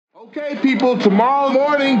Okay, people, tomorrow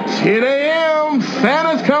morning, 10 a.m.,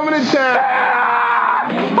 Santa's coming to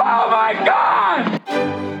town. Oh, my God!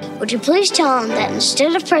 Would you please tell him that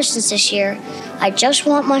instead of presents this year, I just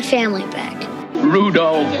want my family back?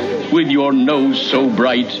 Rudolph, with your nose so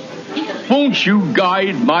bright, won't you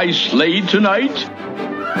guide my sleigh tonight?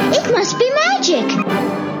 It must be magic.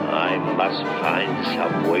 I must find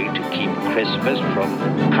some way to keep Christmas from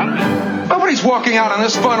coming. Nobody's walking out on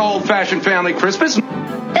this fun, old-fashioned family Christmas.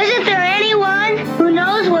 Isn't there anyone who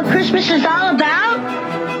knows what Christmas is all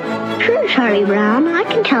about? Sure, Charlie Brown. I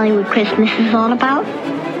can tell you what Christmas is all about.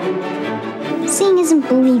 Seeing isn't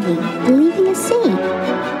believing. Believing is seeing.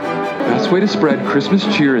 Best way to spread Christmas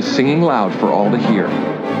cheer is singing loud for all to hear.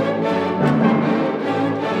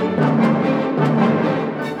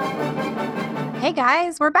 Hey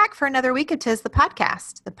guys, we're back for another week of Tis the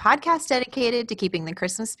podcast dedicated to keeping the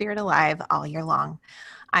Christmas spirit alive all year long.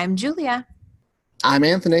 I'm Julia. I'm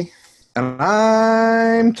Anthony. And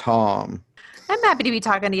I'm Tom. I'm happy to be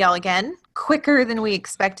talking to y'all again, quicker than we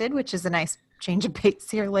expected, which is a nice change of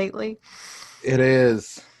pace here lately. It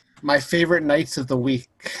is. My favorite nights of the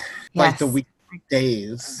week, like the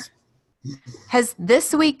weekdays. Has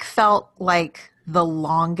this week felt like the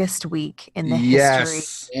longest week in the history?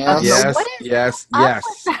 Yes. What is Yes.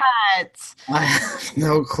 with that? I have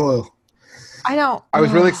no clue. I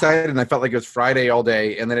was really excited, and I felt like it was Friday all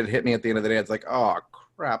day, and then it hit me at the end of the day. It's like, oh,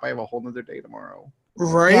 crap, I have a whole nother day tomorrow.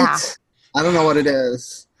 Right? Yeah. I don't know what it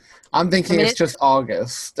is. I'm thinking it's just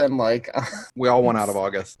August, and we all want out of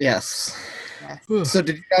August. Yes. So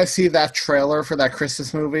did you guys see that trailer for that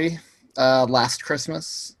Christmas movie, Last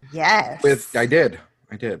Christmas? Yes. I did.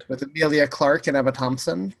 With Emilia Clarke and Emma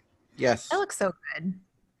Thompson? Yes. That looks so good.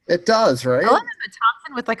 It does, right? I love Emma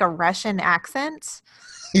Thompson with like a Russian accent.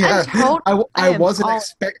 Yeah, I wasn't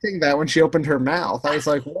expecting that when she opened her mouth. I was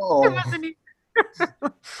like, whoa.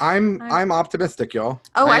 I'm optimistic, y'all.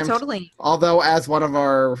 Oh, I totally. Although, as one of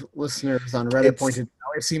our listeners on Reddit pointed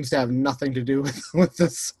out, it seems to have nothing to do with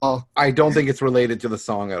this song. I don't think it's related to the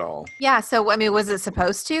song at all. Yeah, so, I mean, was it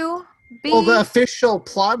supposed to be? Well, the official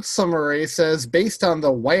plot summary says, based on the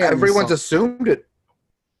Wham Everyone's song. assumed it.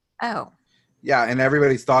 Oh. Yeah, and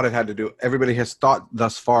everybody has thought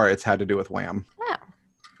thus far it's had to do with Wham. Oh,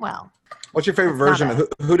 well. What's your favorite version?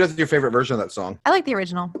 Who does your favorite version of that song? I like the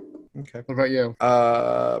original. Okay. What about you?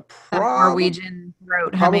 Norwegian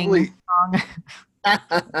throat humming song.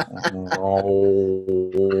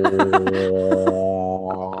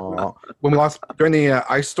 When we lost during the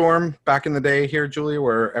ice storm back in the day here, Julia,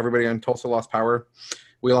 where everybody in Tulsa lost power,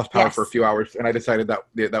 we lost power for a few hours, and I decided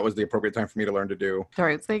that was the appropriate time for me to learn to do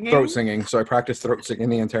throat singing. So I practiced throat singing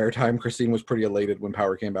the entire time. Christine was pretty elated when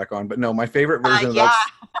power came back on, but no, my favorite version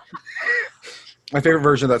my favorite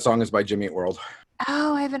version of that song is by Jimmy Eat World.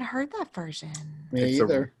 Oh, I haven't heard that version. Me it's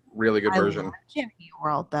either. A really good version. I love Jimmy Eat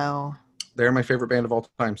World, though. They're my favorite band of all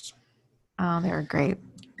times. Oh, they were great.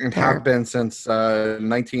 And have been since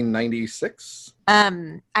 1996.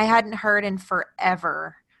 I hadn't heard in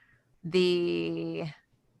forever I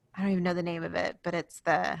don't even know the name of it, but it's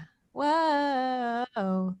the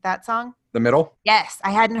Whoa, that song. The Middle? Yes,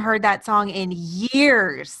 I hadn't heard that song in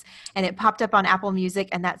years, and it popped up on Apple Music,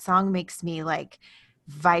 and that song makes me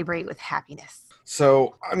vibrate with happiness.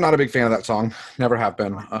 So I'm not a big fan of that song. Never have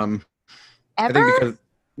been. Ever? I think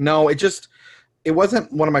it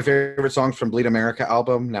wasn't one of my favorite songs from Bleed America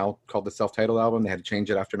album, now called the self-titled album. They had to change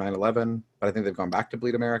it after 9/11, but I think they've gone back to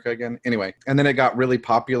Bleed America again. Anyway, and then it got really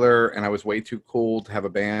popular, and I was way too cool to have a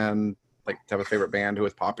band, to have a favorite band who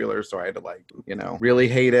was popular, so I had to really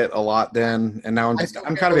hate it a lot then, and now I'm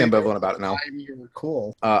kind of ambivalent about it now. You were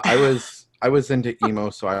cool. I was into emo,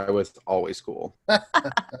 so I was always cool.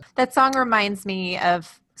 That song reminds me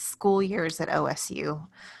of school years at OSU.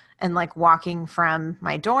 And walking from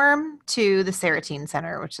my dorm to the Saratine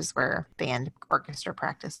Center, which is where band orchestra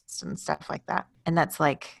practiced and stuff like that. And that's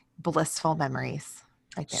blissful memories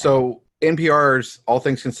right there. So NPR's All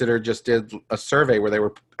Things Considered just did a survey where they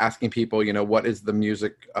were asking people, what is the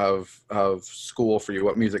music of school for you?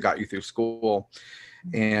 What music got you through school?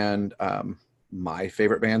 And my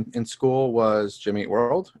favorite band in school was Jimmy Eat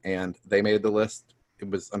World, and they made the list. It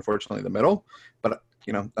was unfortunately The Middle, but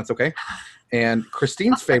that's okay. And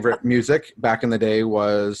Christine's favorite music back in the day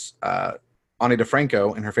was Ani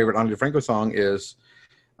DeFranco, and her favorite Ani DeFranco song is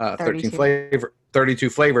 32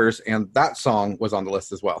 Flavors, and that song was on the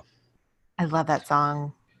list as well. I love that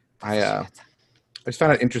song. I just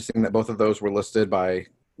found it interesting that both of those were listed by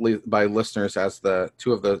listeners as the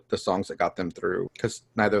two of the songs that got them through, because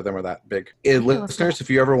neither of them are that big. Listeners, if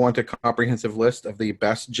you ever want a comprehensive list of the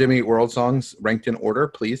best Jimmy Eat World songs ranked in order,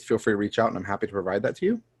 please feel free to reach out, and I'm happy to provide that to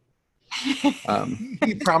you.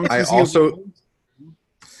 He promises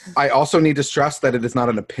I also need to stress that it is not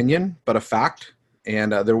an opinion, but a fact.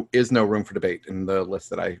 And there is no room for debate in the list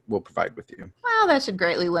that I will provide with you. Well, that should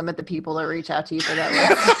greatly limit the people that reach out to you for that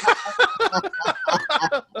list.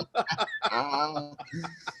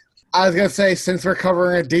 I was going to say, since we're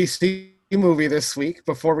covering a DC movie this week,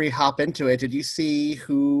 before we hop into it, did you see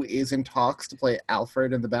who is in talks to play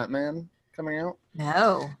Alfred in the Batman coming out?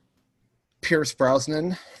 No. Pierce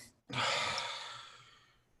Brosnan.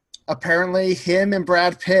 Apparently, him and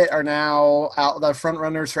Brad Pitt are now the front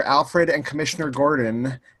runners for Alfred and Commissioner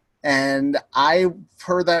Gordon. And I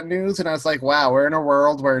heard that news, and I was like, wow, we're in a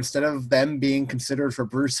world where instead of them being considered for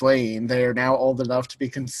Bruce Wayne, they are now old enough to be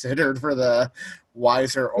considered for the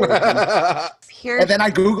wiser old. And then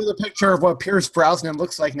I Googled a picture of what Pierce Brosnan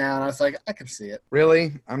looks like now, and I was like, I can see it.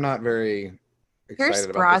 Really? I'm not very excited Pierce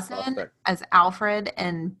about this Brosnan prospect. as Alfred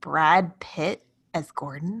and Brad Pitt as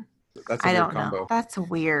Gordon? That's a I weird don't combo. know. That's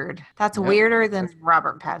weird. That's weirder than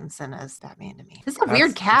Robert Pattinson as Batman to me. This is a weird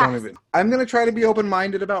Don't cast. even- I'm going to try to be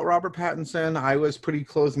open-minded about Robert Pattinson. I was pretty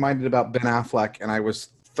closed-minded about Ben Affleck, and I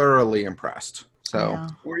was thoroughly impressed. So, Yeah.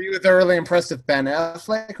 Were you thoroughly impressed with Ben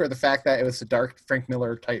Affleck, or the fact that it was a dark Frank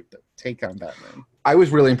Miller type take on Batman? I was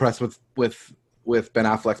really impressed with Ben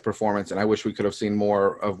Affleck's performance, and I wish we could have seen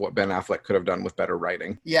more of what Ben Affleck could have done with better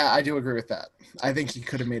writing. Yeah, I do agree with that. I think he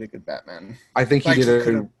could have made a good Batman. I think Like, he he did.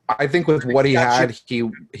 could've- I think with what he Gotcha. had,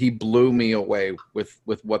 he blew me away with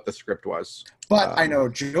what the script was. But I know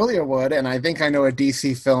Julia would, and I think I know a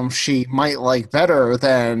DC film she might like better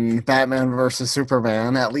than Batman versus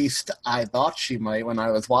Superman. At least I thought she might when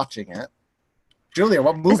I was watching it. Julia,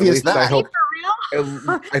 what movie is least I that? hope.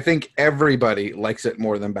 I think everybody likes it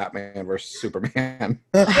more than Batman versus Superman.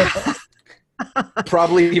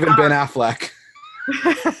 Probably even Ben Affleck.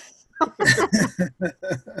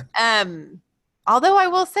 Although I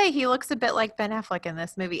will say he looks a bit like Ben Affleck in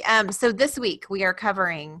this movie. So this week we are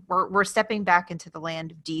covering, we're stepping back into the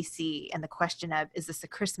land of DC and the question of, is this a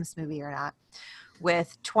Christmas movie or not?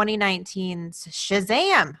 With 2019's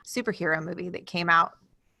Shazam superhero movie that came out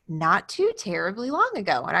not too terribly long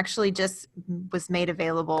ago and actually just was made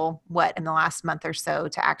available, in the last month or so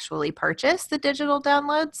to actually purchase the digital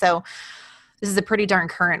download. So this is a pretty darn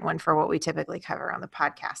current one for what we typically cover on the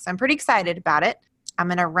podcast. So I'm pretty excited about it. I'm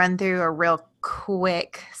going to run through a real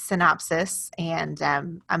quick synopsis, and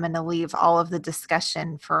I'm going to leave all of the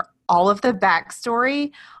discussion for all of the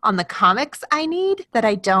backstory on the comics I need that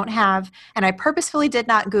I don't have. And I purposefully did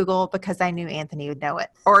not Google because I knew Anthony would know it,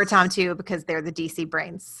 or Tom too, because they're the DC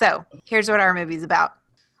brains. So here's what our movie's about.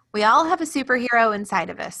 We all have a superhero inside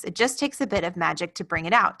of us. It just takes a bit of magic to bring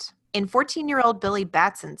it out. In 14-year-old Billy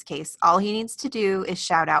Batson's case, all he needs to do is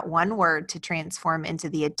shout out one word to transform into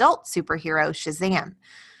the adult superhero Shazam.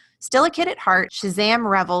 Still a kid at heart, Shazam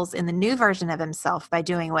revels in the new version of himself by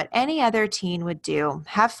doing what any other teen would do,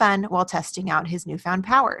 have fun while testing out his newfound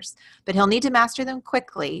powers. But he'll need to master them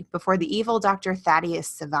quickly before the evil Dr. Thaddeus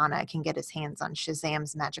Savannah can get his hands on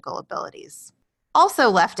Shazam's magical abilities. Also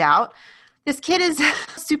left out, this kid is a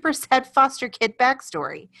super sad foster kid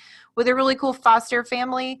backstory with a really cool foster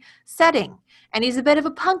family setting. And he's a bit of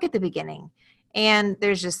a punk at the beginning. And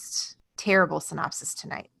there's just terrible synopsis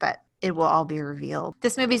tonight, but it will all be revealed.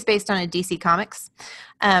 This movie is based on a DC Comics.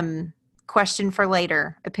 Question for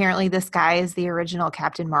later. Apparently this guy is the original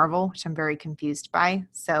Captain Marvel, which I'm very confused by.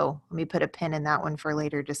 So let me put a pin in that one for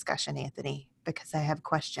later discussion, Anthony, because I have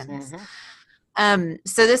questions. Mm-hmm.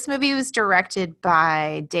 So this movie was directed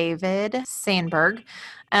by David Sandberg.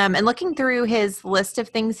 And looking through his list of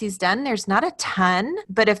things he's done, there's not a ton,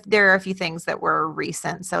 but if there are a few things that were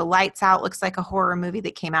recent. So Lights Out looks like a horror movie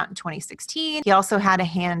that came out in 2016. He also had a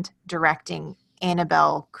hand directing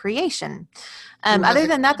Annabelle Creation. Other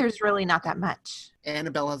than that, there's really not that much.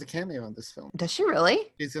 Annabelle has a cameo in this film. Does she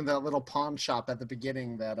really? She's in that little pawn shop at the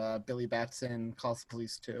beginning that Billy Batson calls the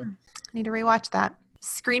police to. I need to rewatch that.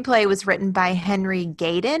 Screenplay was written by Henry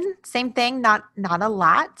Gayden. Same thing, not a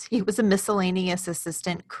lot. He was a miscellaneous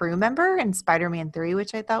assistant crew member in Spider-Man 3,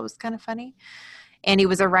 which I thought was kind of funny. And he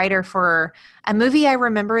was a writer for a movie I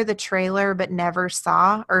remember the trailer but never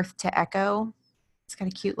saw, Earth to Echo. It's got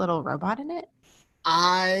a cute little robot in it.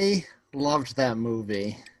 I loved that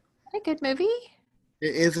movie. A good movie?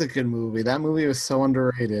 It is a good movie. That movie was so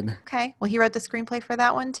underrated. Okay. Well, he wrote the screenplay for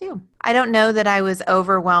that one too. I don't know that I was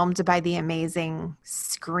overwhelmed by the amazing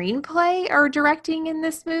screenplay or directing in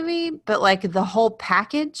this movie, but like the whole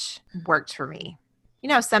package worked for me. You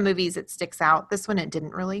know, some movies it sticks out. This one it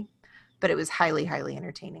didn't really, but it was highly, highly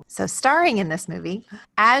entertaining. So starring in this movie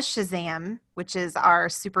as Shazam, which is our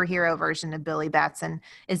superhero version of Billy Batson,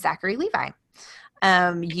 is Zachary Levi.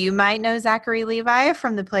 You might know Zachary Levi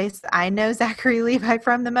from the place I know Zachary Levi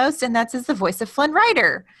from the most, and that's as the voice of Flynn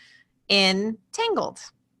Rider in Tangled,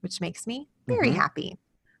 which makes me very happy.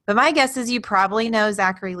 But my guess is you probably know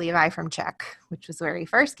Zachary Levi from Check, which was where he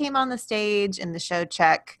first came on the stage in the show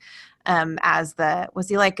Check. Was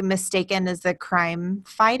he like mistaken as the crime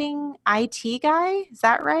fighting IT guy? Is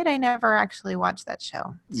that right? I never actually watched that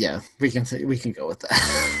show. Yeah, we can go with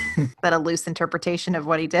that. Is that a loose interpretation of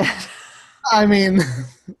what he did? I mean,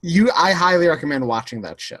 I highly recommend watching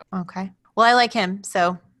that show. Okay. Well, I like him,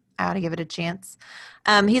 so I ought to give it a chance.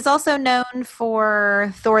 He's also known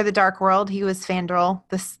for Thor: The Dark World. He was Fandral,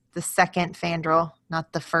 the second Fandral,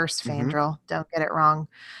 not the first Fandral. Don't get it wrong.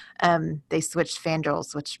 They switched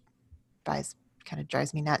Fandrals, which kind of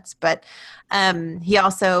drives me nuts. But he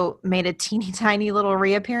also made a teeny tiny little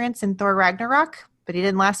reappearance in Thor Ragnarok, but he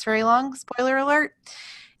didn't last very long. Spoiler alert.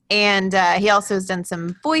 And he also has done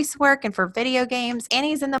some voice work and for video games. And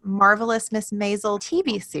he's in the Marvelous Miss Maisel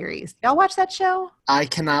TV series. Y'all watch that show? I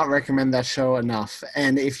cannot recommend that show enough.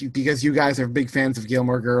 And because you guys are big fans of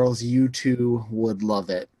Gilmore Girls, you too would love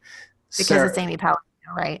it. Because it's Amy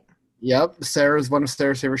Palladino, right? Yep. One of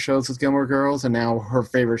Sarah's favorite shows was Gilmore Girls, and now her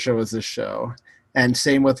favorite show is this show. And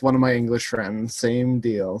same with one of my English friends. Same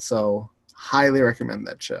deal. So highly recommend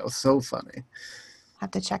that show. So funny.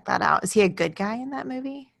 Have to check that out. Is he a good guy in that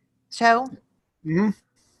show? Mm-hmm.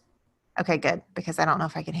 Okay, good. Because I don't know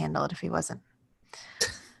if I could handle it if he wasn't.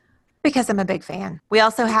 Because I'm a big fan. We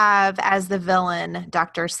also have, as the villain,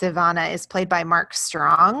 Dr. Sivana is played by Mark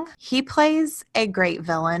Strong. He plays a great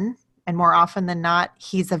villain, and more often than not,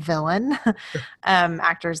 he's a villain.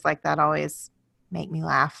 Actors like that always make me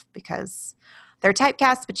laugh because they're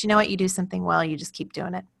typecast, but you know what? You do something well, you just keep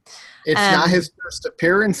doing it. It's not his first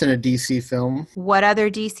appearance in a DC film. What other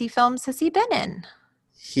DC films has he been in?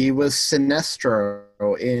 He was Sinestro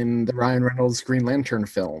in the Ryan Reynolds Green Lantern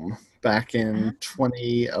film back in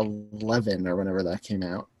 2011 or whenever that came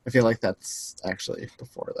out. I feel like that's actually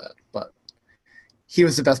before that. But he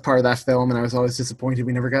was the best part of that film, and I was always disappointed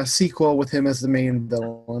we never got a sequel with him as the main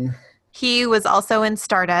villain. He was also in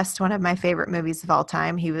Stardust, one of my favorite movies of all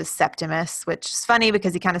time. He was Septimus, which is funny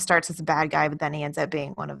because he kind of starts as a bad guy, but then he ends up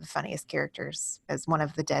being one of the funniest characters as one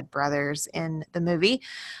of the dead brothers in the movie.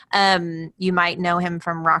 You might know him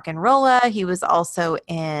from Rock and Rolla. He was also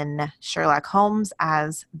in Sherlock Holmes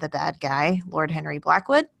as the bad guy, Lord Henry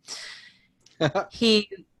Blackwood. He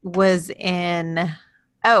was in,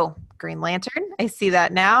 Green Lantern. I see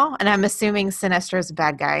that now. And I'm assuming Sinestro's a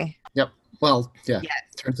bad guy. Yep. Well, yeah. Yes.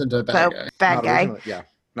 Turns into a bad guy. Bad guy. Yeah,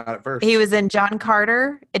 not at first. He was in John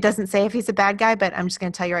Carter. It doesn't say if he's a bad guy, but I'm just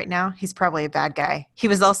going to tell you right now, he's probably a bad guy. He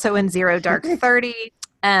was also in Zero Dark 30.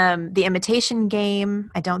 The Imitation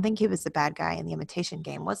Game. I don't think he was the bad guy in The Imitation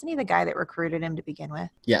Game. Wasn't he the guy that recruited him to begin with?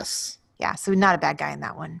 Yes. Yeah, so not a bad guy in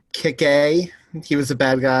that one. Kick-A. He was a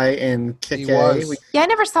bad guy in Kick-A. Yeah, I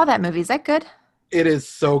never saw that movie. Is that good? It is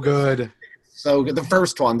so good. So good. The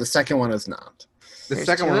first one. The second one is not. The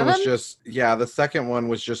second one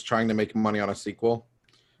was just trying to make money on a sequel.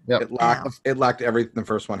 Yep. It lacked everything the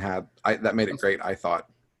first one had. That made it great, I thought.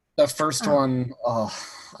 The first one,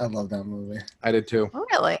 I love that movie. I did too. Oh,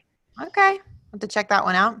 really? Okay. I'll have to check that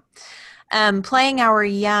one out. Playing our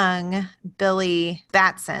young Billy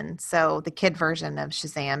Batson, so the kid version of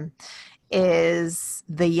Shazam, is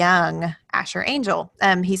the young Asher Angel.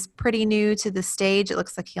 He's pretty new to the stage. It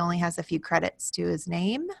looks like he only has a few credits to his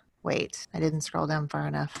name. Wait, I didn't scroll down far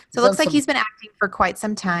enough. So it looks like he's been acting for quite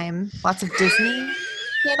some time. Lots of Disney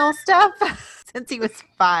Channel stuff since he was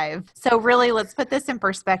 5. So really, let's put this in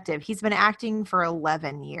perspective. He's been acting for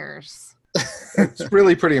 11 years. It's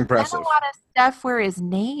really pretty impressive. And a lot of stuff where his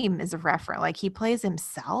name is a reference. Like he plays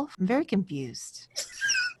himself. I'm very confused.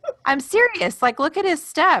 I'm serious. Like, look at his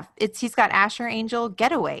stuff. He's got Asher Angel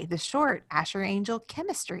Getaway, the short. Asher Angel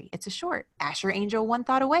Chemistry. It's a short. Asher Angel One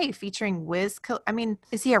Thought Away, featuring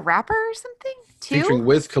is he a rapper or something? Featuring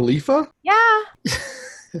Wiz Khalifa? Yeah.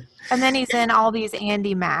 And then he's in all these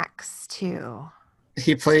Andy Macks too.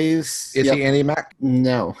 He plays... Is he Andy Mack?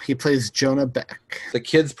 No, he plays Jonah Beck. The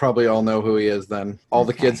kids probably all know who he is then. All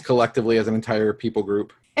the kids collectively as an entire people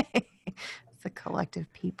group. It's a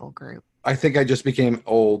collective people group. I think I just became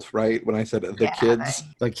old, right? When I said kids.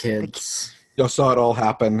 The kids. You saw it all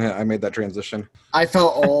happen. I made that transition. I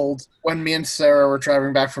felt old when me and Sarah were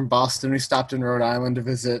driving back from Boston. We stopped in Rhode Island to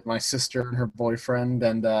visit my sister and her boyfriend.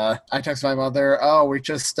 And I texted my mother, we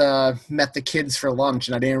just met the kids for lunch.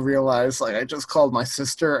 And I didn't realize, I just called my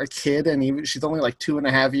sister a kid. And she's only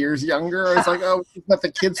 2.5 years younger. I was like, we just met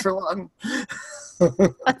the kids for lunch.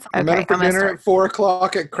 I met him for dinner at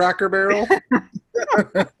 4:00 at Cracker Barrel.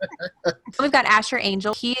 We've got Asher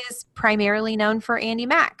Angel. He is primarily known for Andy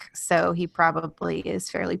Mack, so he probably is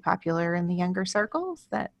fairly popular in the younger circles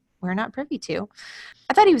that we're not privy to.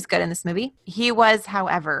 I thought he was good in this movie. He was,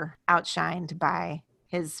 however, outshined by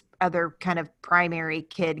his other kind of primary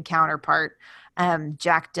kid counterpart,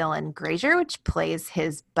 Jack Dylan Grazer, which plays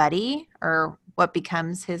his buddy, or what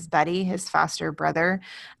becomes his buddy, his foster brother,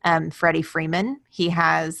 Freddie Freeman. He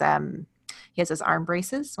has his arm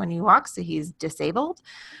braces when he walks, so he's disabled.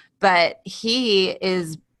 But he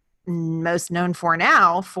is most known for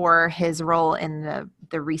now for his role in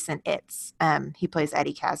the recent It's. He plays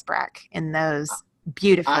Eddie Kasbrak in those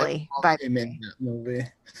beautifully. I him in that movie.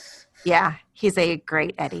 Yeah, he's a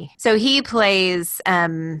great Eddie. So he plays,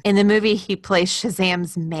 in the movie, he plays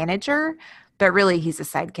Shazam's manager, but really he's a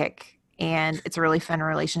sidekick. And it's a really fun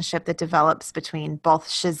relationship that develops between both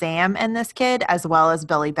Shazam and this kid, as well as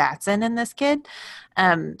Billy Batson and this kid.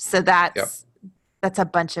 So that's a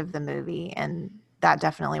bunch of the movie, and that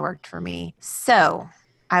definitely worked for me. So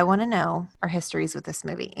I want to know our histories with this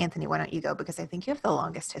movie. Anthony, why don't you go? Because I think you have the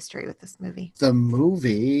longest history with this movie. The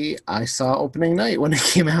movie I saw opening night when it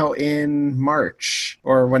came out in March,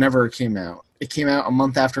 or whenever it came out. It came out a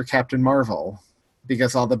month after Captain Marvel,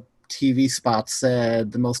 because all the TV spots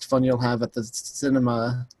said the most fun you'll have at the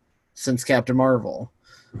cinema since Captain Marvel,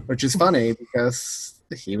 which is funny because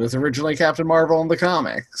he was originally Captain Marvel in the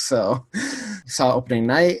comics. So saw opening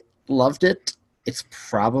night, loved it. It's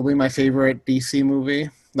probably my favorite DC movie,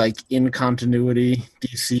 like in continuity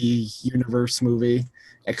DC universe movie,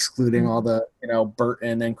 excluding all the,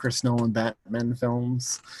 Burton and Chris Nolan Batman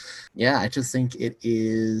films. Yeah, I just think it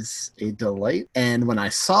is a delight. And when I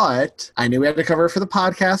saw it, I knew we had to cover it for the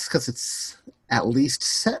podcast because it's at least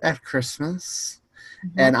set at Christmas.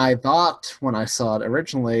 Mm-hmm. And I thought when I saw it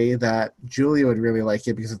originally that Julia would really like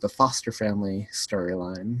it because of the foster family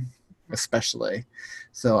storyline, especially.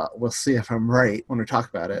 So we'll see if I'm right when we talk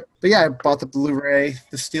about it. But yeah, I bought the Blu-ray,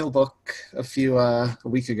 the Steelbook a 2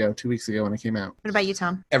 weeks ago when it came out. What about you,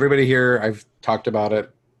 Tom? Everybody here, I've talked about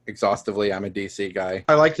it exhaustively. I'm a DC guy.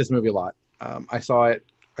 I like this movie a lot. I saw it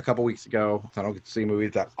a couple weeks ago. I don't get to see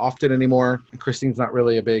movies that often anymore. Christine's not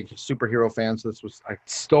really a big superhero fan, so I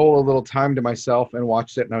stole a little time to myself and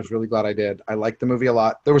watched it, and I was really glad I did. I liked the movie a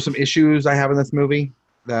lot. There were some issues I have in this movie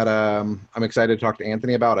that I'm excited to talk to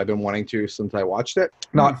Anthony about. I've been wanting to since I watched it.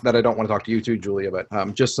 Not that I don't want to talk to you too, Julia,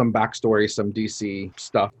 but just some backstory, some DC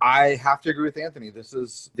stuff. I have to agree with Anthony. This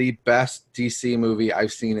is the best DC movie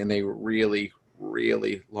I've seen in a really,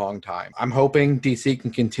 really long time. I'm hoping DC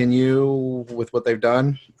can continue with what they've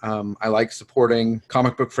done. I like supporting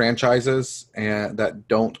comic book franchises and that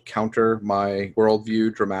don't counter my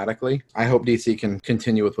worldview dramatically. I hope DC can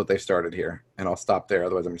continue with what they've started here, and I'll stop there.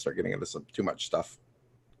 Otherwise, I'm going to start getting into some too much stuff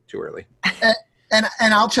too early. And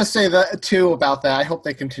I'll just say that too about that. I hope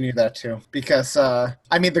they continue that too, because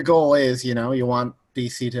the goal is, you want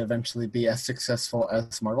DC to eventually be as successful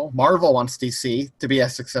as Marvel. Marvel wants DC to be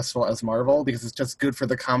as successful as Marvel because it's just good for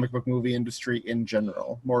the comic book movie industry in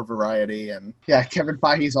general. More variety. And yeah, Kevin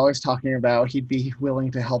Feige's always talking about he'd be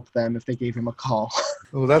willing to help them if they gave him a call.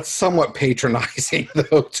 Well, that's somewhat patronizing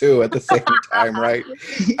though too at the same time, right?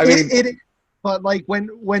 But like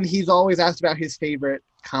when he's always asked about his favorite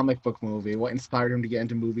comic book movie, what inspired him to get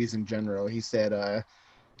into movies in general, he said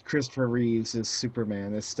Christopher Reeves'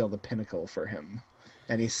 Superman is still the pinnacle for him.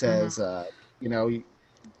 And he says,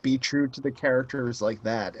 be true to the characters like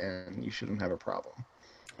that and you shouldn't have a problem.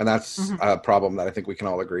 And that's a problem that I think we can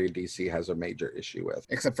all agree DC has a major issue with.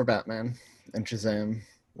 Except for Batman and Shazam.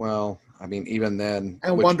 Well, even then.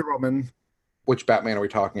 And Wonder Woman. Which Batman are we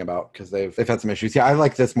talking about? Because they've had some issues. Yeah, I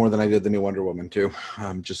like this more than I did the new Wonder Woman too,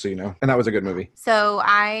 just so you know. And that was a good movie. So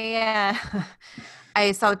I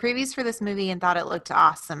saw the previews for this movie and thought it looked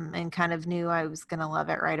awesome and kind of knew I was going to love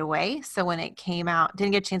it right away. So when it came out,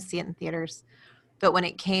 didn't get a chance to see it in theaters, but when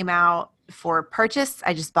it came out for purchase,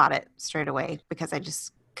 I just bought it straight away because I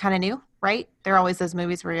just kind of knew, right? There are always those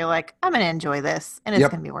movies where you're like, I'm going to enjoy this and it's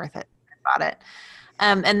going to be worth it. I bought it.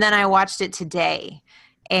 And then I watched it today.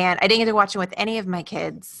 And I didn't get to watch it with any of my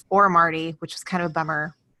kids or Marty, which was kind of a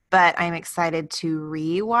bummer. But I'm excited to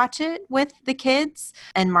re-watch it with the kids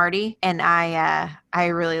and Marty. And I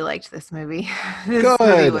really liked this movie. This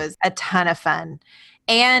movie was a ton of fun.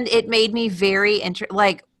 And it made me very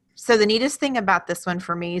interested. So the neatest thing about this one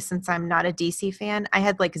for me, since I'm not a DC fan, I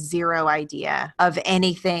had zero idea of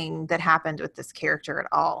anything that happened with this character at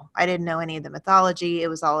all. I didn't know any of the mythology. It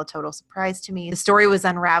was all a total surprise to me. The story was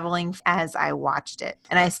unraveling as I watched it.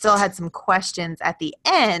 And I still had some questions at the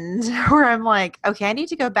end where I'm like, okay, I need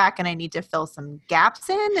to go back and I need to fill some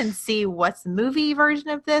gaps in and see what's the movie version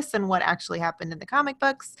of this and what actually happened in the comic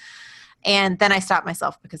books. And then I stopped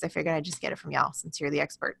myself because I figured I'd just get it from y'all since you're the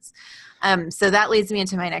experts. So that leads me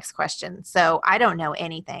into my next question. So I don't know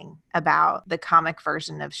anything about the comic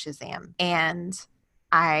version of Shazam. And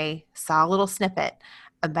I saw a little snippet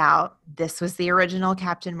about this was the original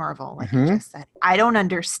Captain Marvel, like you just said. I don't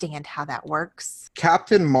understand how that works.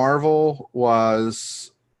 Captain Marvel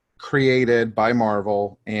was created by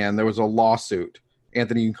Marvel, and there was a lawsuit.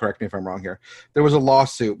 Anthony, you can correct me if I'm wrong here. There was a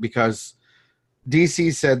lawsuit because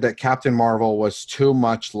DC said that Captain Marvel was too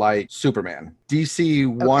much like Superman. DC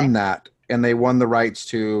won that, and they won the rights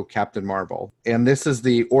to Captain Marvel. And this is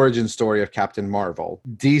the origin story of Captain Marvel.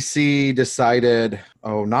 DC decided, it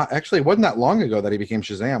wasn't that long ago that he became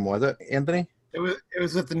Shazam, was it, Anthony? It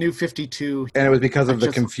was with the New 52. And it was because of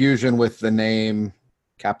the confusion with the name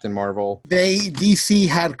Captain Marvel. DC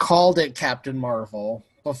had called it Captain Marvel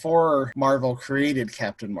before Marvel created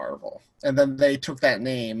Captain Marvel. And then they took that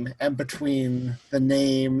name, and between the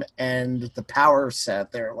name and the power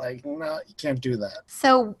set, they're like, no, you can't do that.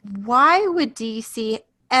 So why would DC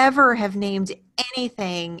ever have named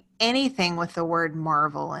anything with the word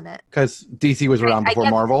Marvel in it? Because DC was around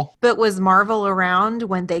before Marvel. But was Marvel around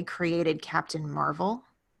when they created Captain Marvel?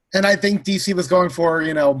 And I think DC was going for,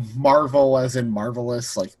 Marvel as in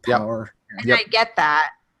marvelous, like power. And I get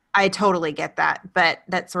that. I totally get that, but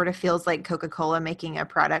that sort of feels like Coca-Cola making a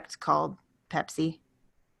product called Pepsi.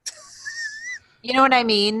 You know what I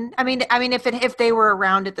mean? I mean, if they were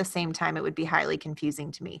around at the same time, it would be highly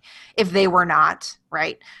confusing to me. If they were not,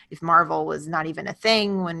 right? If Marvel was not even a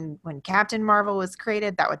thing when Captain Marvel was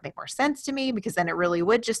created, that would make more sense to me because then it really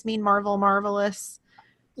would just mean Marvel Marvelous.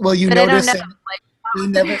 Well, notice they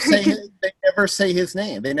never say his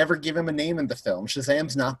name. They never give him a name in the film.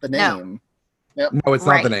 Shazam's not the name. Yep. No, it's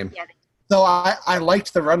not the name. Yeah. So I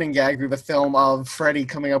liked the running gag through the film of Freddy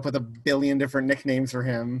coming up with 1 billion different nicknames for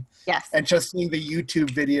him. Yes. And just seeing the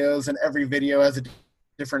YouTube videos, and every video has a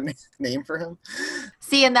different name for him.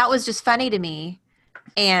 See, and that was just funny to me.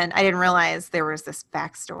 And I didn't realize there was this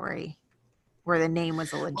backstory where the name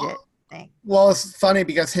was a legit thing. Well, it's funny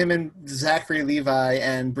because him and Zachary Levi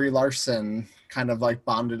and Brie Larson kind of like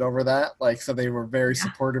bonded over that. Like, so they were very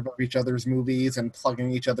supportive of each other's movies and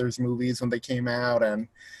plugging each other's movies when they came out and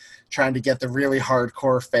trying to get the really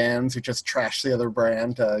hardcore fans who just trash the other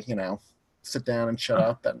brand to, sit down and shut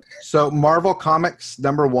up. And so Marvel Comics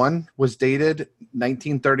 #1 was dated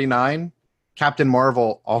 1939. Captain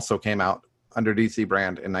Marvel also came out under DC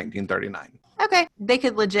brand in 1939. Okay. They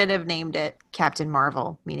could legit have named it Captain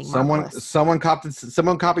Marvel, meaning marvelous. Someone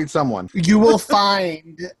copied someone. You will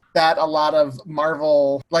find that a lot of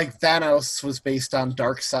Marvel, like Thanos was based on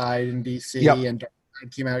Darkseid in DC, and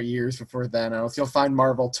Darkseid came out years before Thanos. You'll find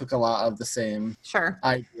Marvel took a lot of the same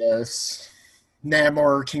ideas.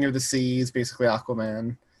 Namor, King of the Seas, basically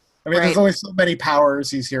Aquaman. I mean, there's only so many powers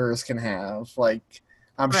these heroes can have. Like,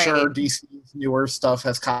 I'm sure DC's newer stuff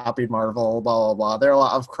has copied Marvel, blah, blah, blah. There are a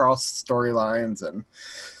lot of cross storylines and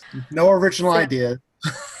no original idea.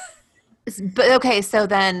 But okay, so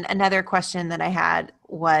then another question that I had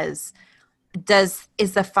was,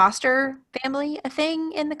 is the foster family a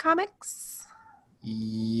thing in the comics?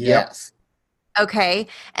 Yes. Okay,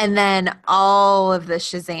 and then all of the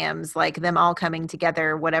Shazams, like them all coming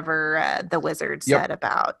together, whatever the wizard said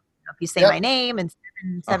about, if you say my name and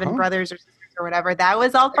seven brothers or sisters or whatever, that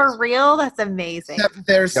was all for real? That's amazing.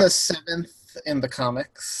 There's a 7th in the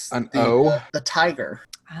comics. The tiger.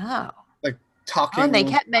 Oh. Like talking. Oh, and they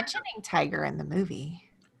kept mentioning tiger in the movie.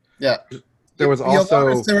 Yeah. There was also...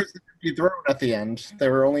 there was the empty throne at the end.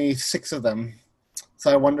 There were only 6 of them. So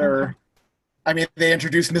I wonder... Okay. I mean, they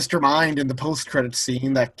introduced Mr. Mind in the post-credits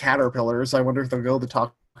scene, that caterpillar, so I wonder if they'll go the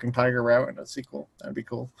talking tiger route in a sequel. That'd be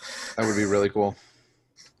cool. That would be really cool.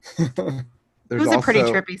 It was a pretty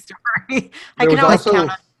trippy story. I can always count on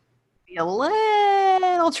it to be a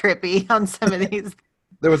little trippy on some of these.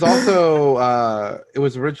 There was also, it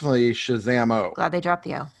was originally Shazam O. Glad they dropped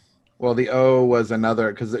the O. Well, the O was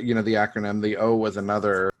another, because, the acronym, the O was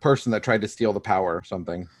another person that tried to steal the power or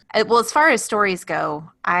something. Well, as far as stories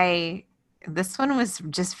go, this one was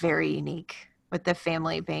just very unique with the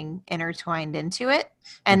family being intertwined into it.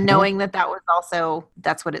 And knowing that was also,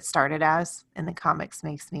 that's what it started as in the comics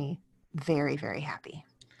makes me very, very happy.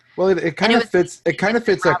 Well, it kind of fits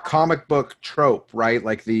a comic book trope, right?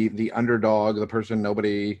 Like the underdog, the person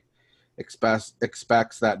nobody expects,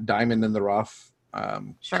 that diamond in the rough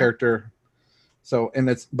character. So,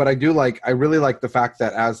 but I really like the fact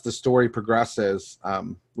that as the story progresses,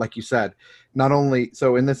 like you said, not only,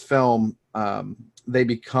 so in this film, the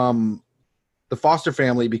foster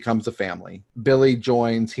family becomes a family. Billy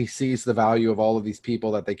joins, he sees the value of all of these people,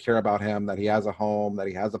 that they care about him, that he has a home, that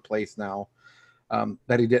he has a place now.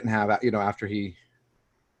 that he didn't have, after he.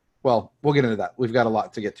 Well, we'll get into that. We've got a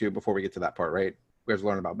lot to get to before we get to that part, right? We have to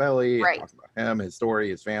learn about Billy, Right. talk about him, his story,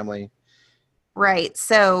 his family. Right.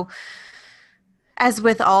 So, as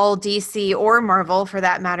with all DC or Marvel, for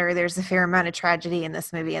that matter, there's a fair amount of tragedy in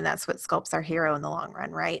this movie, and that's what sculpts our hero in the long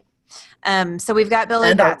run, right? So we've got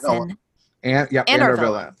Billy Batson. And our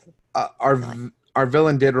villain. Our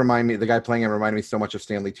villain did remind me, the guy playing him reminded me so much of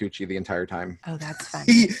Stanley Tucci the entire time. Oh, that's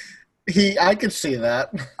funny. I could see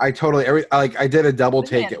that. I totally, I did a double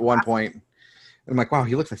take at one point. And I'm like, wow,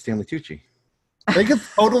 he looks like Stanley Tucci. They could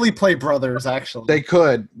totally play brothers, actually. They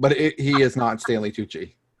could, but he is not Stanley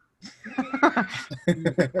Tucci.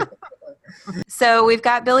 So we've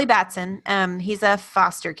got Billy Batson. He's a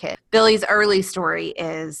foster kid. Billy's early story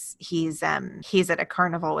is he's at a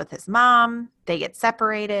carnival with his mom. They get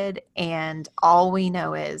separated, and all we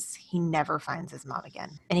know is he never finds his mom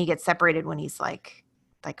again. And he gets separated when he's like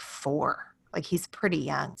 4. Like, he's pretty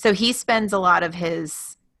young. So he spends a lot of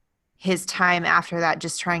his time after that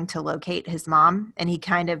just trying to locate his mom, and he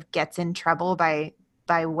kind of gets in trouble by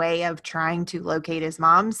way of trying to locate his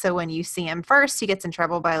mom. So when you see him first, he gets in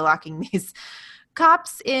trouble by locking these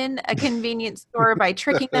cops in a convenience store by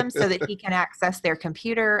tricking them so that he can access their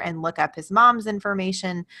computer and look up his mom's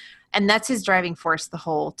information. And that's his driving force the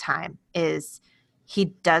whole time, is he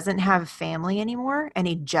doesn't have family anymore, and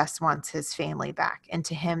he just wants his family back. And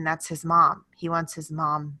to him, that's his mom. He wants his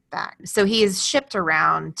mom back. So he is shipped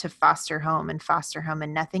around to foster home,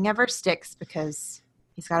 and nothing ever sticks because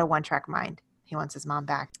he's got a one-track mind. He wants his mom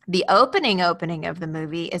back. The opening of the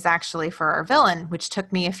movie is actually for our villain, which took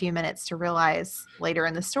me a few minutes to realize later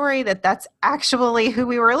in the story that that's actually who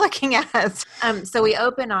we were looking at. So we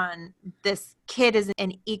open on this kid is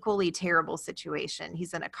in an equally terrible situation.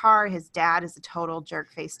 He's in a car. His dad is a total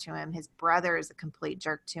jerk face to him. His brother is a complete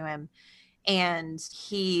jerk to him. And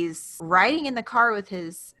he's riding in the car with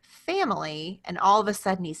his family, and all of a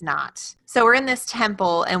sudden he's not. So we're in this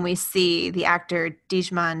temple, and we see the actor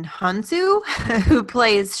Djimon Hounsou, who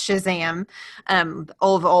plays Shazam,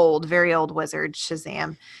 very old wizard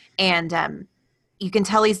Shazam. And you can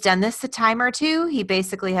tell he's done this a time or two. He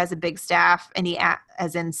basically has a big staff, and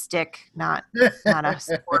as in stick, not a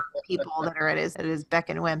sport people that are at his beck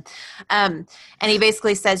and whim. And he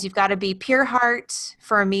basically says, you've got to be pure heart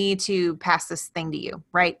for me to pass this thing to you,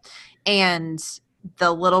 right? And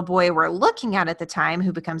the little boy we're looking at the time,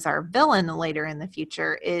 who becomes our villain later in the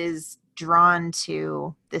future, is drawn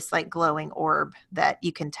to this like glowing orb that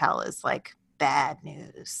you can tell is like bad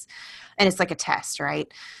news. And it's like a test, right?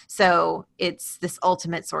 So it's this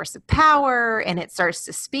ultimate source of power, and it starts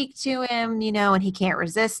to speak to him, and he can't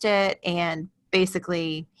resist it. And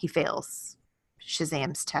basically he fails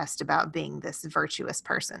Shazam's test about being this virtuous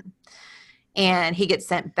person. And he gets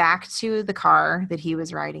sent back to the car that he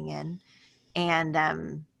was riding in.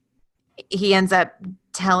 And he ends up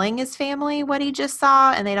telling his family what he just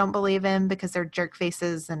saw, and they don't believe him because they're jerk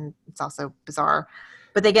faces, and it's also bizarre.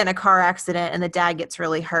 But they get in a car accident, and the dad gets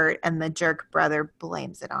really hurt, and the jerk brother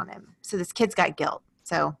blames it on him. So this kid's got guilt.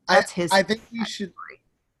 So that's his. I think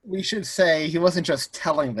we should say he wasn't just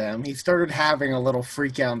telling them. He started having a little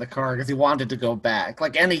freak out in the car because he wanted to go back.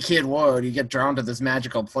 Like any kid would. You get drawn to this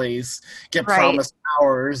magical place, get promised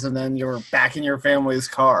powers, and then you're back in your family's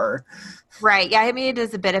car. Right. Yeah, I mean, it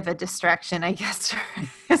is a bit of a distraction, I guess, for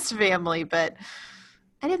his family, but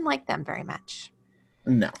I didn't like them very much.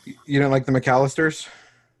 No. You don't like the McAllisters?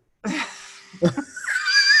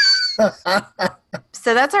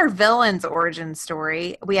 So that's our villain's origin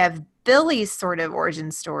story. We have Billy's sort of origin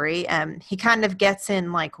story. He kind of gets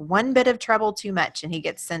in like one bit of trouble too much, and he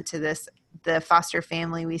gets sent to the foster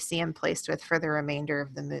family we see him placed with for the remainder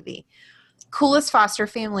of the movie. Coolest foster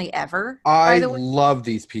family ever. I love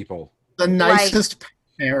these people. The nicest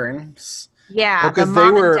parents. Yeah, because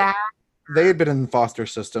they had been in the foster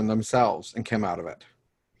system themselves and came out of it.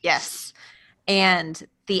 Yes. And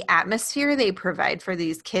the atmosphere they provide for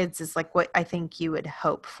these kids is like what I think you would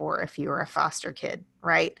hope for if you were a foster kid,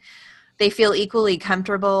 right? They feel equally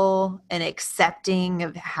comfortable and accepting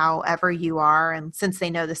of however you are. And since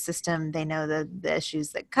they know the system, they know the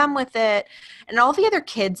issues that come with it. And all the other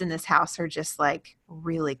kids in this house are just like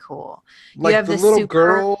really cool. Like you have the little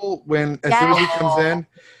girl, as soon as he comes in,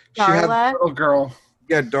 Darla. She had little girl.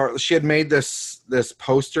 Yeah, she had made this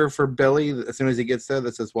poster for Billy as soon as he gets there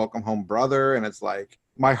that says "Welcome home, brother," and it's like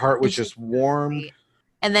my heart was just warmed.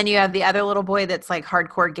 And then you have the other little boy that's like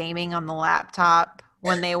hardcore gaming on the laptop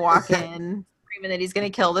when they walk in, screaming that he's going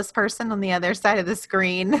to kill this person on the other side of the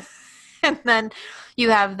screen. And then you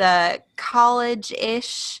have the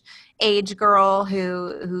college-ish age girl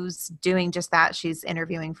who's doing just that. She's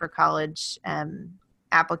interviewing for college.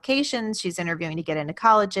 applications. She's interviewing to get into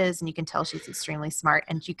colleges, and you can tell she's extremely smart,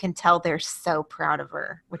 and you can tell they're so proud of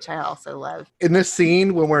her, which I also love. In this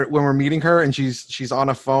scene when we're meeting her and she's on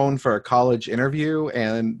a phone for a college interview,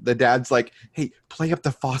 and the dad's like, "Hey, play up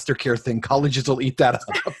the foster care thing. Colleges will eat that up."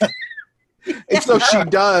 And so she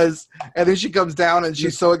does, and then she comes down and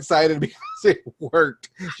she's so excited because it worked.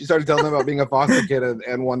 She started telling them about being a foster kid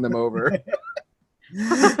and won them over.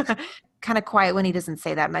 Kind of quiet when he doesn't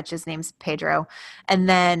say that much. His name's Pedro. And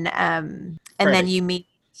then you meet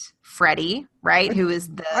Freddie, right? Who is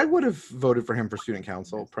I would have voted for him for student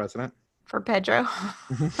council president. For Pedro.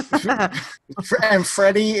 And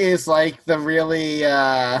Freddie is like the really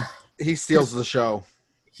he steals the show.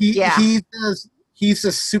 He's a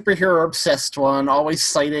superhero obsessed one, always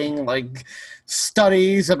citing like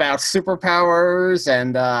studies about superpowers,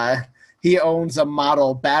 and he owns a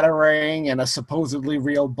model batarang and a supposedly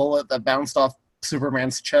real bullet that bounced off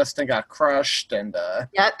Superman's chest and got crushed. And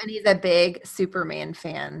yep, and he's a big Superman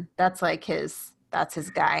fan. That's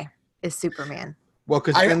his guy is Superman. Well,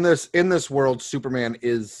 because in this world, Superman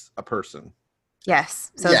is a person.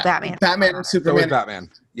 Yes, so is Batman. Batman and Superman. So is Batman.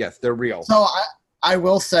 Yes, they're real. So I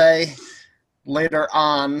will say later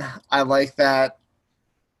on, I like that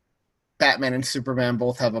Batman and Superman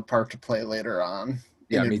both have a part to play later on.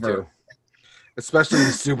 Yeah, me too. Especially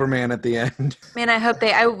with Superman at the end. Man,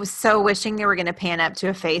 I was so wishing they were going to pan up to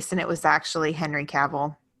a face and it was actually Henry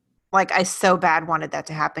Cavill. Like, I so bad wanted that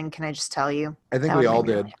to happen. Can I just tell you? I think we all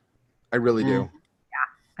did. I really do.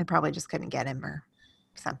 Yeah. I probably just couldn't get him or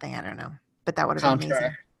something. I don't know. But that would have been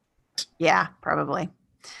amazing. Yeah, probably.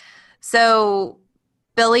 So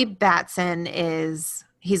Billy Batson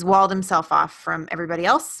he's walled himself off from everybody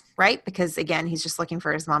else, right? Because again, he's just looking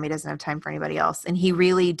for his mom. He doesn't have time for anybody else. And he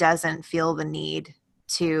really doesn't feel the need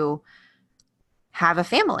to have a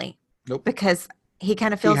family. Nope. Because he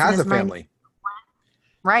kind of feels he has in his a family. Mind,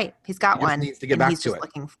 right. He's got he one. Needs to get back to it.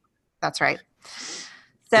 That's right.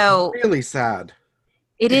 So it's really sad.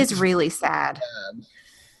 It is really sad.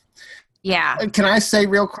 Yeah. Can I say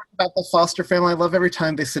real quick about the Foster family? I love every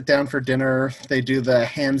time they sit down for dinner, they do the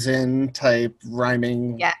hands-in type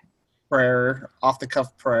rhyming prayer,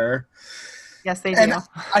 off-the-cuff prayer. Yes, they and do.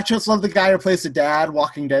 I just love the guy who plays the dad,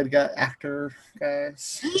 Walking Dead actor,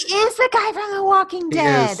 guys. He is the guy from The Walking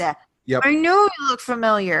Dead. Yep. I knew he looked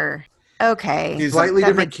familiar. Okay. He's slightly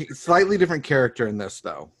different character in this,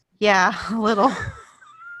 though. Yeah, a little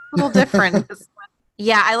different.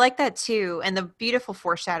 Yeah, I like that too. And the beautiful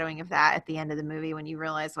foreshadowing of that at the end of the movie when you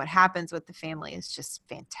realize what happens with the family is just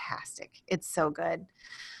fantastic. It's so good.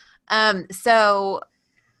 So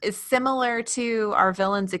it's similar to our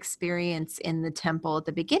villain's experience in the temple at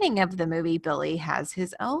the beginning of the movie. Billy has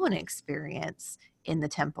his own experience in the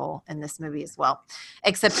temple in this movie as well,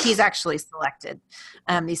 except he's actually selected.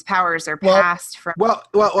 These powers are passed from. Well.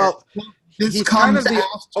 He's kind of the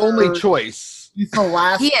only choice. He's the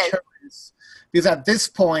last choice. Because at this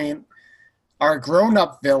point, our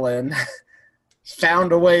grown-up villain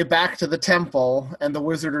found a way back to the temple, and the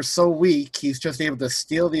wizard is so weak, he's just able to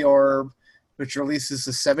steal the orb, which releases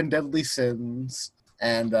the 7 deadly sins,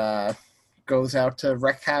 and goes out to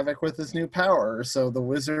wreak havoc with his new power. So the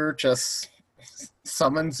wizard just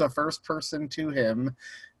summons a first person to him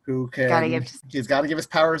who can... He's got to give his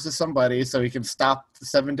powers to somebody so he can stop the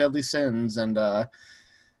 7 deadly sins, and...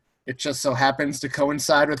 it just so happens to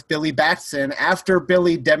coincide with Billy Batson after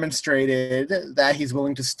Billy demonstrated that he's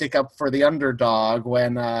willing to stick up for the underdog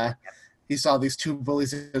when he saw these 2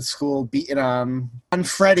 bullies at school beating on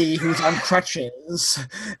Freddie, who's on crutches.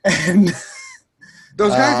 And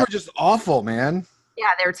those guys were just awful, man. Yeah,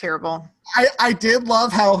 they were terrible. I did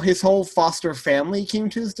love how his whole foster family came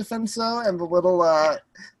to his defense, though, and the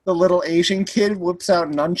little Asian kid whips out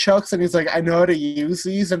nunchucks, and he's like, I know how to use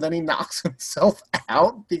these, and then he knocks himself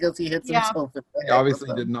out because he hits himself in the head. He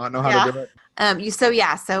obviously did not know how to do it.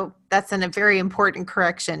 So that's a very important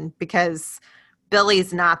correction, because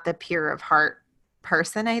Billy's not the pure of heart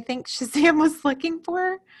person I think Shazam was looking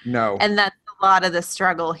for. No. And that's a lot of the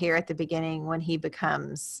struggle here at the beginning when he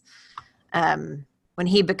becomes Shazam.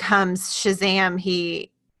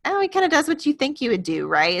 He kind of does what you think you would do,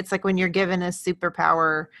 right? It's like when you're given a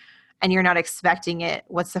superpower and you're not expecting it,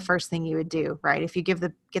 what's the first thing you would do, right? If you get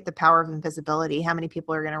the power of invisibility, how many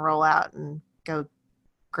people are going to roll out and go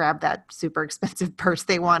grab that super expensive purse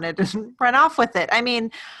they wanted and run off with it? I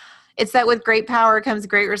mean, it's that with great power comes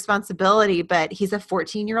great responsibility, but he's a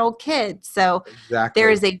 14-year-old kid. So There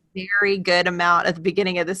is a very good amount at the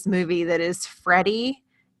beginning of this movie that is Freddie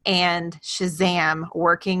and Shazam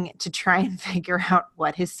working to try and figure out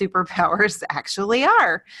what his superpowers actually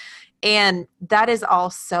are. And that is all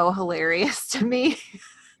so hilarious to me.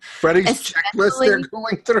 Freddy's checklist they're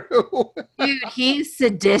going through. Dude, he's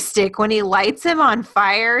sadistic when he lights him on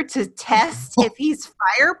fire to test if he's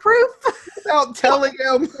fireproof. Without telling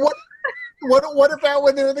him. What about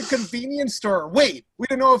when they're in the convenience store? Wait, we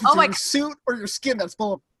don't know if it's your suit or your skin that's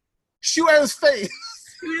bulletproof. Shoot at his face.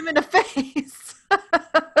 Shoot him in the face.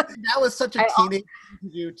 That was such a teenage thing to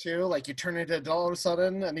do too. Like you turn into an adult all of a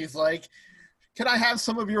sudden, and he's like, "Can I have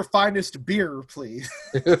some of your finest beer, please?"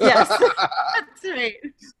 Yes, that's right.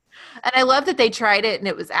 And I love that they tried it and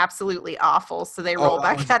it was absolutely awful. So they rolled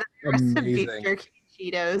back out of there with some beef jerky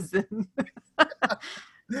Cheetos. And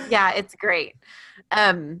yeah, it's great.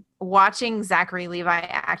 Watching Zachary Levi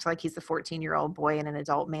act like he's a 14-year-old boy in an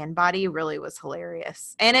adult man body really was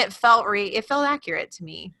hilarious. And it felt accurate to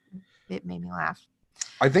me. It made me laugh.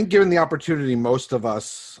 I think given the opportunity, most of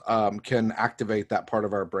us can activate that part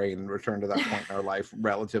of our brain and return to that point in our life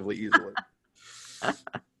relatively easily.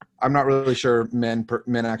 I'm not really sure men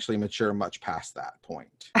actually mature much past that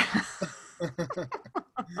point.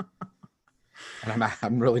 And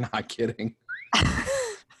I'm really not kidding.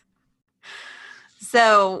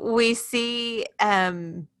 So we see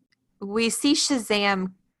Shazam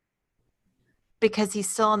because he's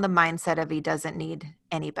still in the mindset of he doesn't need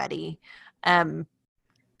anybody.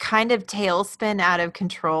 Kind of tailspin out of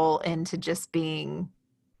control into just being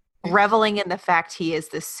reveling in the fact he is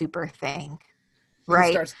this super thing. Right.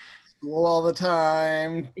 He starts school all the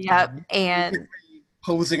time. Yep. And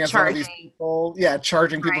posing as one of these people. Yeah,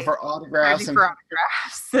 charging people for autographs.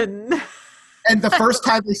 And the first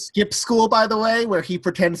time they skip school, by the way, where he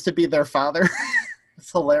pretends to be their father.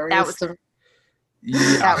 It's hilarious.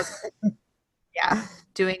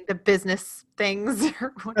 Doing the business things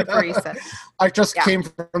or whatever he said. I just came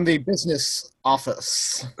from the business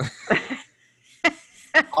office.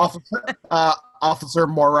 Officer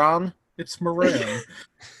Moran. It's Moran.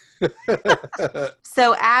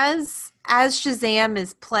 So as Shazam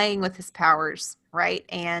is playing with his powers, right,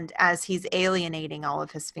 and as he's alienating all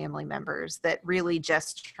of his family members that really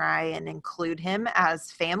just try and include him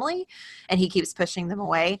as family, and he keeps pushing them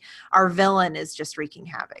away, our villain is just wreaking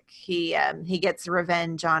havoc. He gets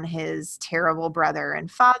revenge on his terrible brother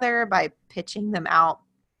and father by pitching them out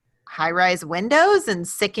high-rise windows and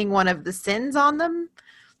sicking one of the sins on them.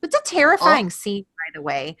 It's a terrifying scene, by the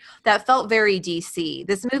way, that felt very DC.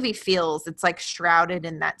 This movie feels, it's like shrouded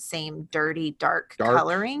in that same dirty, dark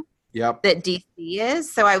coloring that DC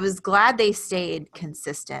is. So I was glad they stayed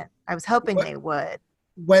consistent. I was hoping they would.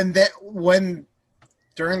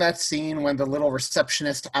 During that scene, when the little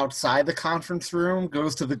receptionist outside the conference room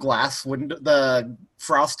goes to the glass window, the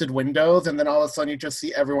frosted windows, and then all of a sudden you just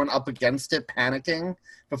see everyone up against it panicking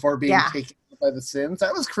before being taken by the sins.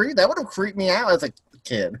 That was creepy. That would have creeped me out as a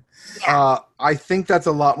kid. I think that's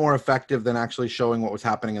a lot more effective than actually showing what was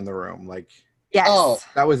happening in the room.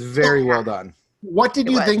 That was very well done. What did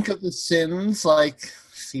you think of the sins? Like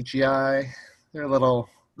CGI, they were a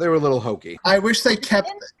little hokey. I wish they kept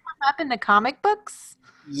them up in the comic books.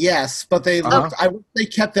 Yes, but they looked. I wish they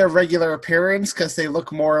kept their regular appearance because they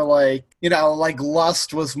look more like, like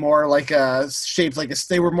Lust was more like shaped like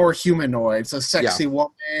they were more humanoid. So sexy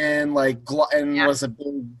woman, like Glutton was a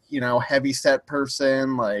big, heavy set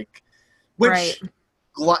person, which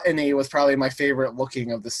Gluttony was probably my favorite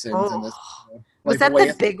looking of the sins in this. Was that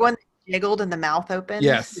the big one that jiggled and the mouth open?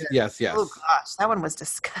 Yes. Oh gosh, that one was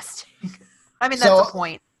disgusting. I mean, that's the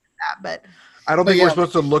point of that, but I don't think we're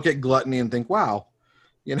supposed to look at Gluttony and think, wow.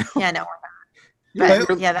 Yeah, no, we're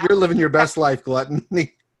not. You're living your best life,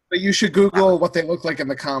 Gluttony. But you should Google what they look like in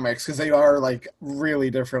the comics because they are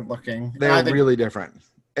really different looking. They're really different,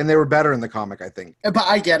 and they were better in the comic, I think. But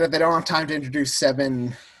I get it; they don't have time to introduce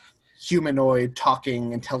 7 humanoid,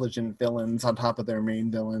 talking, intelligent villains on top of their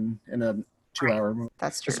main villain in a 2-hour movie.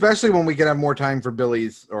 That's true. Especially when we can have more time for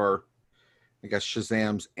Billy's or, I guess,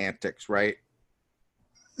 Shazam's antics, right?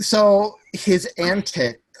 So his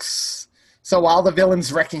antics. So while the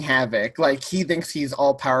villain's wrecking havoc, he thinks he's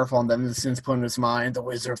all powerful, and then the sins put in his mind, the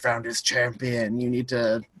wizard found his champion. You need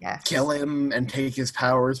to kill him and take his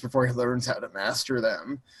powers before he learns how to master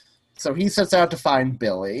them. So he sets out to find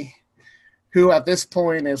Billy, who at this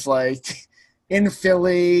point is in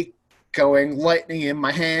Philly, going lightning in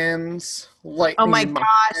my hands. Lightning oh my gosh,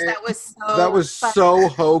 that was so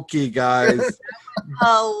hokey, guys.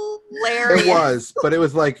 Hilarious. It was, but it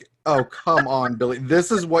was like, oh, come on, Billy.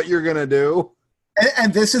 This is what you're going to do?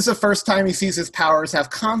 And this is the first time he sees his powers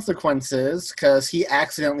have consequences because he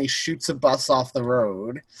accidentally shoots a bus off the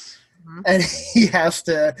road. Mm-hmm. And he has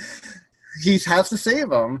to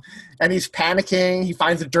save him. And he's panicking. He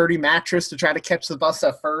finds a dirty mattress to try to catch the bus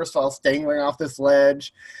at first while dangling off this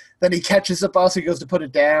ledge. Then he catches the bus, he goes to put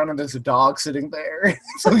it down, and there's a dog sitting there.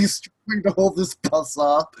 So he's struggling to hold this bus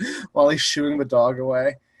up while he's shooing the dog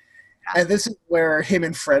away. And this is where him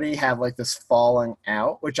and Freddy have like this falling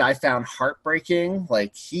out, which I found heartbreaking.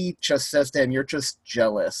 Like, he just says to him, "You're just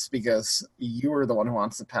jealous because you were the one who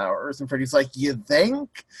wants the powers." And Freddy's like, "You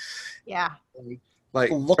think?" Yeah.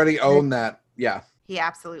 Like, Freddy owned that. Yeah. He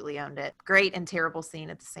absolutely owned it. Great and terrible scene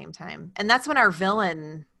at the same time. And that's when our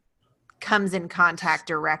villain comes in contact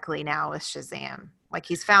directly now with Shazam. Like,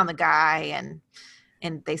 he's found the guy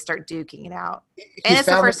and they start duking it out. And it's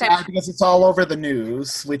the first time because it's all over the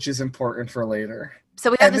news, which is important for later.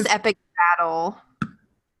 So we have this epic battle.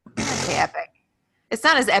 I say epic. It's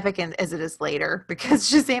not as epic as it is later because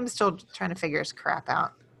Shazam's still trying to figure his crap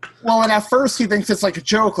out. Well, and at first he thinks it's like a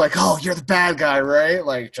joke, like, "Oh, you're the bad guy, right?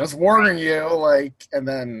 Like, just warning you." Like, and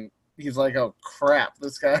then he's like, "Oh crap,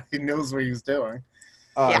 this guy knows what he's doing."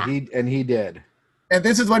 He did. And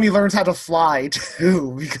this is when he learns how to fly,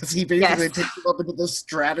 too, because he basically takes him up into the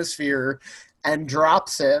stratosphere and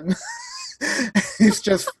drops him. He's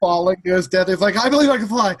just falling to his death. He's like, "I believe I can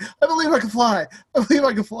fly. I believe I can fly. I believe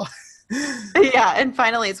I can fly." Yeah, and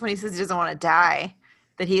finally it's when he says he doesn't want to die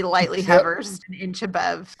that he lightly hovers an inch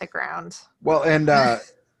above the ground. Well, and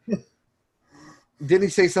didn't he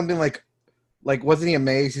say something like, wasn't he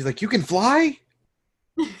amazed? He's like, "You can fly?"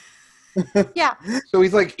 Yeah. So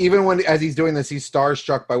he's like, even as he's doing this, he's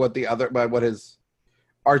starstruck by what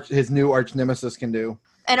his new arch nemesis can do.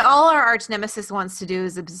 And all our arch nemesis wants to do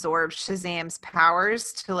is absorb Shazam's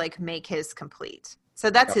powers to like make his complete. So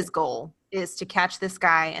that's his goal, is to catch this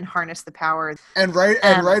guy and harness the power. And right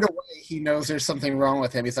away he knows there's something wrong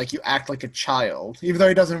with him. He's like, "You act like a child," even though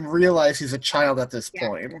he doesn't realize he's a child at this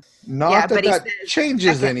point. Not that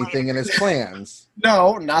changes anything in his plans.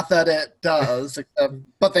 No, not that it does.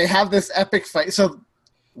 But they have this epic fight. So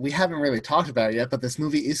we haven't really talked about it yet, but this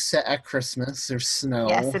movie is set at Christmas. There's snow.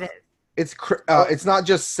 Yes, it is. It's not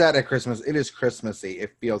just set at Christmas. It is Christmassy.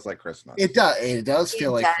 It feels like Christmas. It does. It does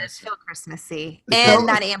feel like Christmas. Feel Christmassy, and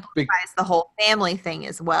that amplifies the whole family thing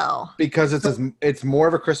as well. Because it's more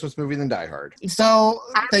of a Christmas movie than Die Hard. So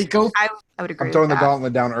they go. I would agree. I'm throwing with the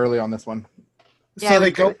gauntlet down early on this one. So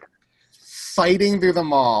they go fighting through the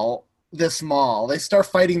mall. This mall. They start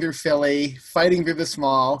fighting through Philly, fighting through this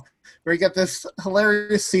mall. Where you get this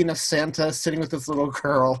hilarious scene of Santa sitting with this little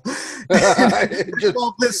girl.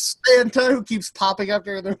 This Santa who keeps popping up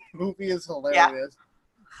during the movie is hilarious. Yeah.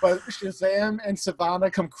 But Shazam and Savannah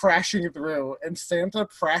come crashing through, and Santa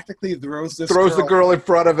practically throws the girl in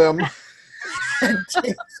front of him. And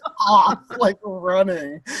takes off, like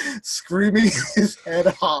running, screaming his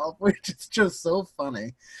head off, which is just so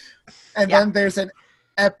funny. And then there's an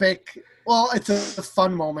epic... Well, it's a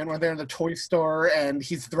fun moment when they're in the toy store and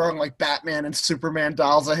he's throwing like Batman and Superman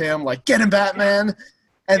dolls at him, like, "Get him, Batman!"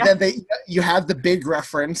 And then you have the big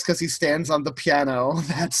reference because he stands on the piano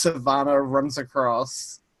that Savannah runs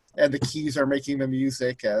across, and the keys are making the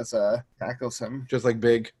music as tackles him. Just like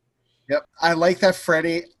Big. Yep, I like that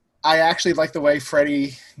Freddy. I actually like the way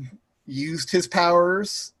Freddy used his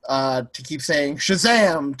powers to keep saying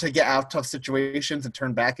Shazam to get out of tough situations and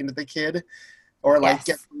turn back into the kid. Or like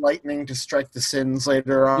get lightning to strike the sins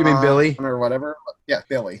later on. You mean Billy? Or whatever. Yeah,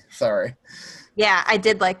 Billy. Sorry. Yeah, I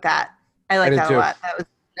did like that. I like that a lot. That was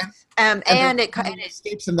and it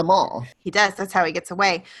escapes in the mall. He does. That's how he gets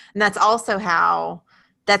away. And that's also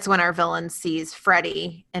that's when our villain sees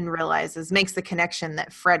Freddy and makmakes the connection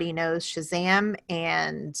that Freddy knows Shazam,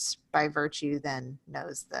 and by virtue then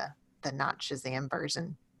knows the not Shazam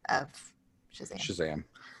version of Shazam.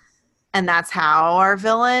 And that's how our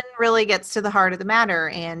villain really gets to the heart of the matter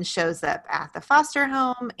and shows up at the foster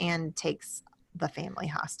home and takes the family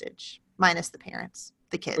hostage, minus the parents,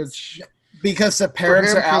 the kids. Because the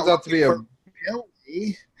parents are out to be a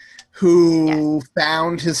Billy, who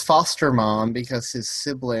found his foster mom because his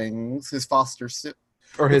siblings,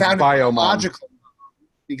 or his bio mom,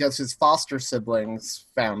 because his foster siblings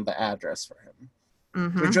found the address for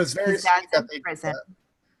him, which was very sweet that they did that.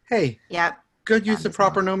 Hey. Yep. Good use of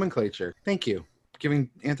proper nomenclature. Thank you.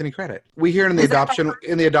 Giving Anthony credit. We hear in the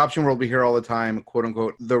adoption world, we hear all the time, quote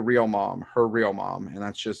unquote, the real mom, her real mom. And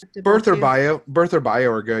that's just birth or bio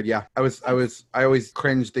are good. Yeah. I always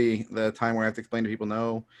cringe the time where I have to explain to people,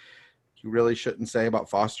 no, you really shouldn't say about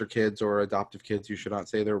foster kids or adoptive kids. You should not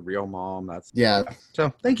say their real mom.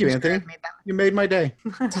 So thank you, Anthony. You made my day.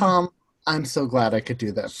 Tom, I'm so glad I could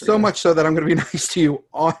do that for you. So much so that I'm going to be nice to you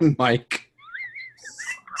on mic.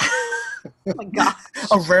 Oh my God.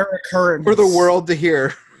 A rare occurrence. For the world to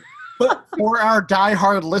hear. But for our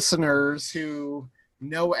diehard listeners who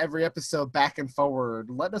know every episode back and forward.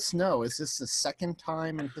 Let us know. Is this the second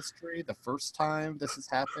time in history? The first time this has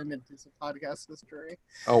happened in Disney podcast history?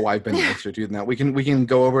 Oh, I've been nice to doing that. We can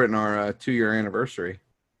go over it in our 2-year anniversary.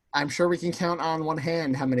 I'm sure we can count on one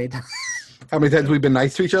hand how many times. How many times we've been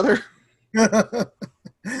nice to each other? Oh,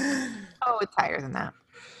 it's higher than that.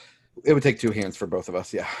 It would take 2 hands for both of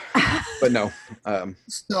us, yeah. But no.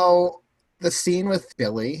 So the scene with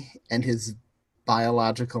Billy and his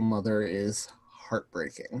biological mother is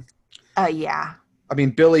heartbreaking. Yeah. I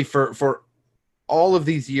mean, Billy, for all of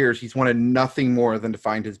these years, he's wanted nothing more than to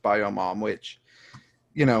find his bio mom, which,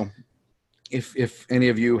 you know, if any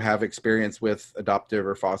of you have experience with adoptive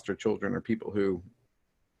or foster children or people who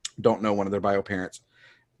don't know one of their bio parents,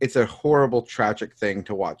 it's a horrible, tragic thing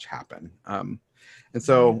to watch happen. And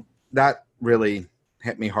so that really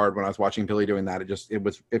hit me hard when I was watching Billy doing that.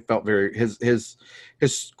 It felt very, his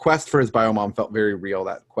quest for his bio mom felt very real,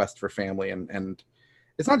 that quest for family. And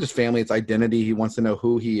it's not just family, it's identity. He wants to know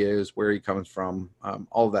who he is, where he comes from,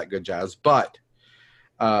 all of that good jazz. But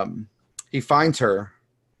he finds her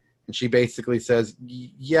and she basically says,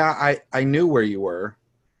 yeah, I knew where you were.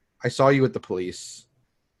 I saw you at the police.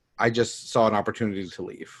 I just saw an opportunity to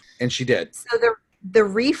leave. And she did. So the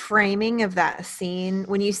reframing of that scene,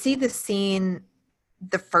 when you see the scene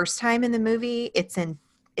the first time in the movie, it's in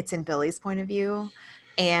Billy's point of view,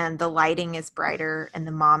 and the lighting is brighter and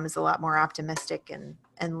the mom is a lot more optimistic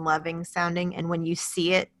and loving sounding. And when you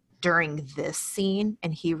see it during this scene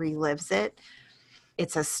and he relives it,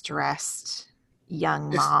 it's a stressed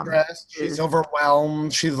young mom. She's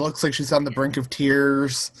overwhelmed. She looks like she's on the brink of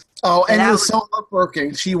tears. Oh, and it was so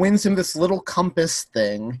heartbreaking. She wins him this little compass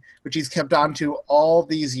thing, which he's kept on to all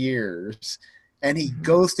these years. And he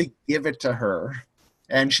goes to give it to her.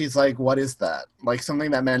 And she's like, what is that? Like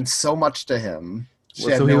something that meant so much to him. She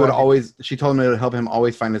told him it would help him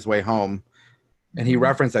always find his way home. And he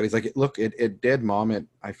referenced that. He's like, look, it did, Mom.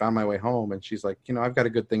 I found my way home. And she's like, I've got a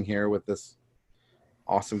good thing here with this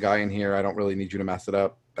awesome guy in here. I don't really need you to mess it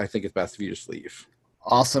up. I think it's best if you just leave.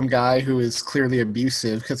 Awesome guy who is clearly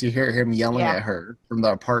abusive because you hear him yelling at her from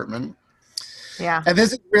the apartment. Yeah. And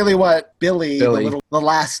this is really what Billy. The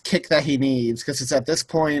last kick that he needs, because it's at this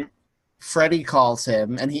point Freddie calls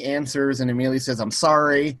him and he answers and immediately says, I'm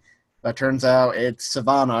sorry. But turns out it's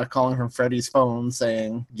Savannah calling from Freddie's phone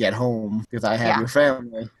saying, get home because I have your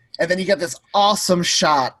family. And then you get this awesome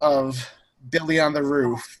shot of Billy on the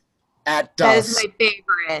roof at dusk. That is my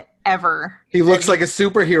favorite ever. He looks like a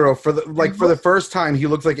superhero for the first time. He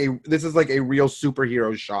looks like this is like a real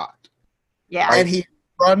superhero shot. Yeah. And he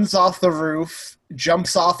runs off the roof,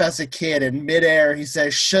 jumps off as a kid in midair. He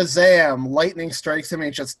says, Shazam! Lightning strikes him and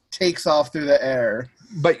he just takes off through the air.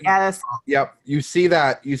 But you see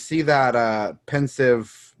that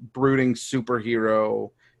pensive, brooding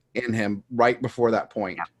superhero in him right before that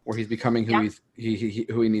point where he's becoming who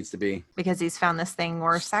he needs to be, because he's found this thing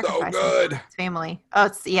worth sacrificing for his family.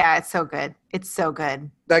 Oh, it's so good. It's so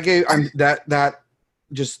good. That gave that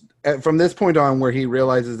just from this point on where he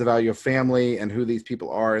realizes the value of family and who these people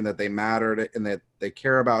are and that they mattered and that they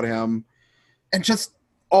care about him, and just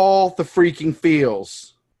all the freaking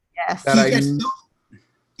feels. Yes.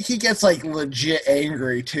 He gets like legit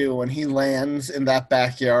angry too when he lands in that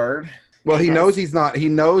backyard. Well, he knows he's not. He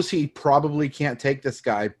knows he probably can't take this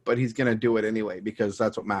guy, but he's going to do it anyway because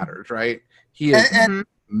that's what matters, right? He is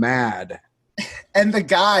mad. And the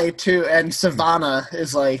guy too, and Savannah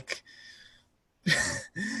is like,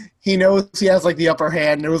 he knows he has like the upper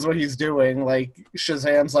hand, knows what he's doing. Like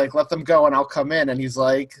Shazam's like, let them go and I'll come in, and he's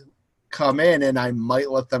like, come in and I might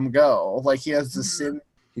let them go. Like he has the sin.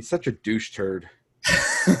 He's such a douche turd.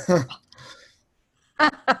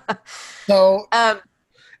 So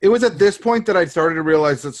it was at this point that I started to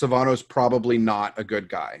realize that Savano's probably not a good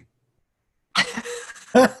guy.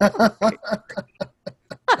 I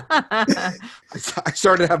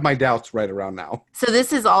started to have my doubts right around now. So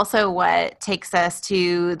this is also what takes us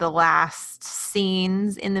to the last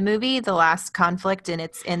scenes in the movie, the last conflict, and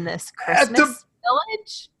it's in this Christmas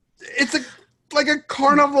village. It's like a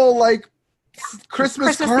carnival, like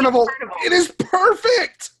Christmas carnival. It is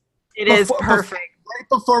perfect. It is perfect. Right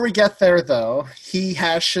before we get there, though, he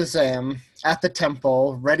has Shazam at the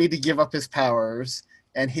temple, ready to give up his powers,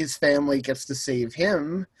 and his family gets to save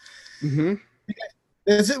him. Mm-hmm.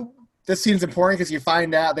 This seems important because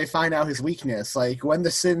they find out his weakness. Like when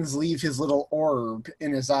the sins leave his little orb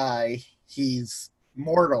in his eye, he's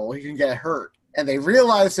mortal. He can get hurt, and they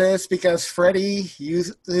realize this because Freddy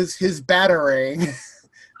uses his batarang.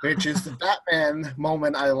 Which is the Batman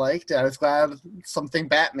moment I liked. I was glad something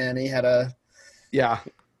Batman-y had a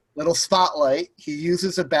little spotlight. He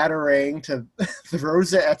uses a batarang to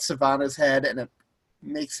throws it at Savannah's head, and it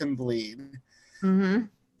makes him bleed. Mm-hmm.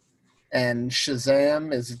 And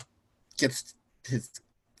Shazam gets his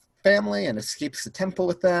family and escapes the temple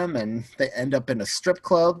with them, and they end up in a strip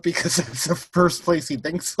club because it's the first place he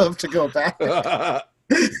thinks of to go back. Why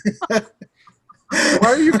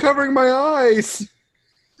are you covering my eyes?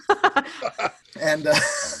 And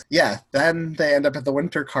then they end up at the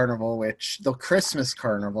winter carnival, the Christmas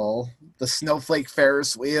carnival, the snowflake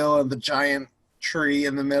Ferris wheel and the giant tree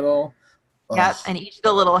in the middle. Yep, and each of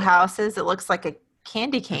the little houses, it looks like a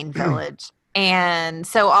candy cane village. And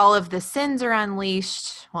so all of the sins are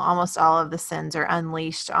unleashed. Well, almost all of the sins are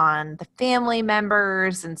unleashed on the family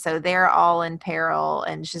members. And so they're all in peril.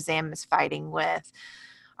 And Shazam is fighting with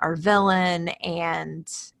our villain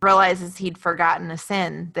and realizes he'd forgotten a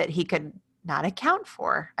sin that he could not account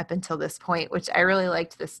for up until this point, which I really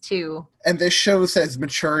liked this too. And this shows his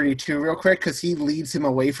maturity too, real quick, because he leads him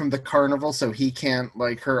away from the carnival so he can't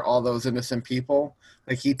hurt all those innocent people.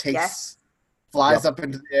 He flies up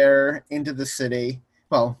into the air, into the city.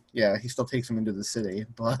 Well, yeah, he still takes him into the city,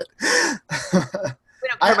 but we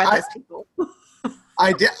don't care about those people.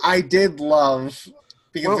 I did love.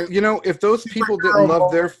 Because if those people didn't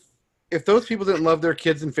love their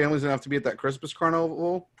kids and families enough to be at that Christmas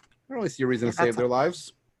carnival, I don't really see a reason to save their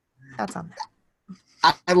lives. That's on.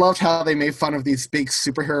 I loved how they made fun of these big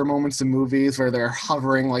superhero moments in movies where they're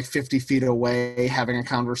hovering 50 feet away, having a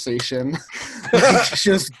conversation.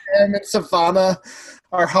 Shazam and Savannah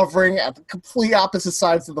are hovering at the complete opposite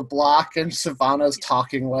sides of the block, and Savannah's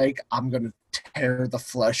talking I'm going to tear the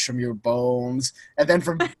flesh from your bones. And then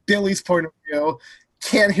from Billy's point of view,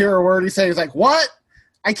 can't hear a word he's saying. He's like, what?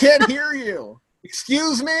 I can't hear you.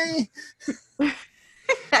 Excuse me?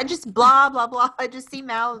 I just blah, blah, blah. I just see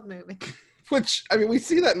mouths moving. Which, we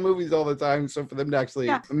see that in movies all the time, so for them to actually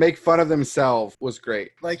make fun of themselves was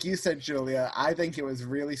great. Like you said, Julia, I think it was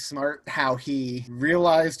really smart how he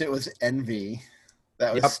realized it was envy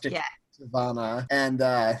that was sticking to Savannah and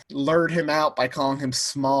lured him out by calling him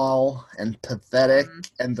small and pathetic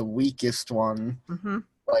and the weakest one. Mm-hmm.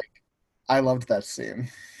 I loved that scene.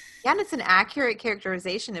 Yeah, and it's an accurate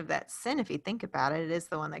characterization of that sin if you think about it. It is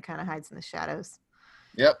the one that kind of hides in the shadows.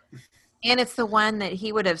 Yep. And it's the one that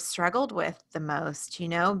he would have struggled with the most,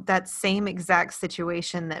 that same exact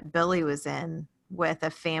situation that Billy was in with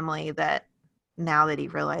a family that now that he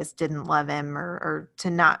realized didn't love him or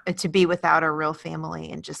to be without a real family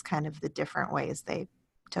and just kind of the different ways they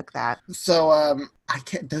took that. So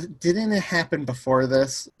didn't it happen before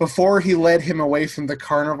this? Before he led him away from the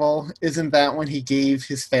carnival, isn't that when he gave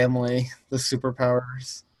his family the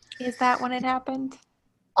superpowers? Is that when it happened?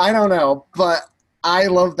 I don't know, but I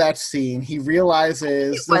love that scene. He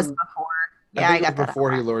realizes... It was before. Yeah, I got that.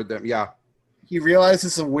 Before he lured them, yeah. He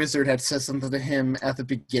realizes a wizard had said something to him at the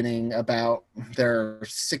beginning about there are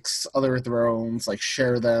 6 other thrones,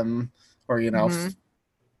 share them, or,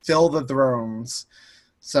 fill the thrones.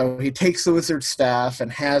 So he takes the wizard's staff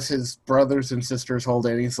and has his brothers and sisters hold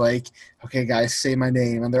it. And he's like, okay, guys, say my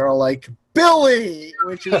name. And they're all like, Billy!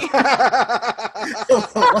 Which is...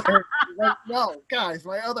 no, guys,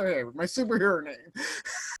 my other name, my superhero name.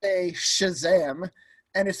 Say Shazam.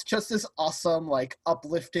 And it's just this awesome,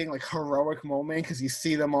 uplifting, heroic moment because you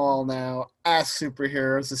see them all now as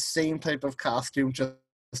superheroes, the same type of costume, just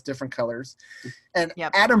different colors. And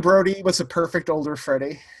Adam Brody was a perfect older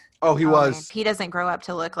Freddy. Oh, he was. Man. He doesn't grow up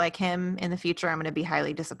to look like him in the future. I'm going to be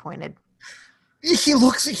highly disappointed. He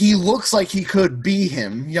looks like he could be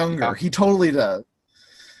him younger. Yeah. He totally does.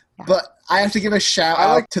 Yeah. But I have to give a shout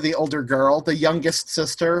out to the older girl, the youngest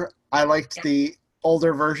sister. I liked the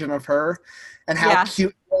older version of her and how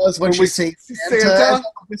cute it was when she says Santa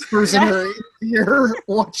whispers in her ear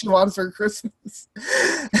what she wants for Christmas.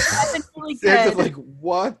 That's really good. Santa's like,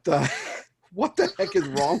 what the heck is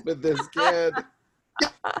wrong with this kid?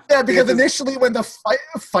 Yeah, because initially when the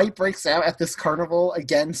fight breaks out at this carnival,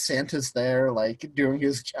 again, Santa's there, doing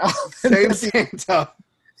his job. Same Santa.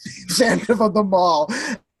 Santa from the mall.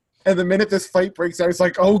 And the minute this fight breaks out, he's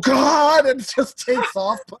like, oh, God! And it just takes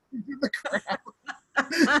off into the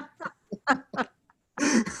crowd.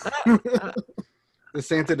 The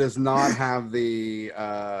Santa does not have the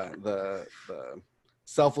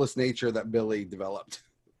selfless nature that Billy developed.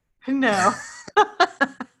 No.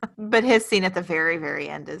 But his scene at the very, very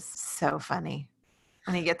end is so funny.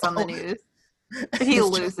 When he gets on the news, he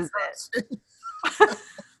loses it.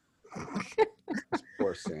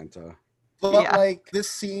 Poor Santa. But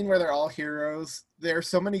this scene where they're all heroes, there are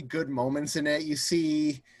so many good moments in it. You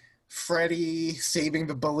see Freddy saving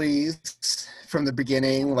the bullies from the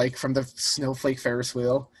beginning, from the snowflake Ferris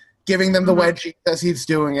wheel, giving them the wedgie as he's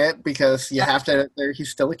doing it because you have to.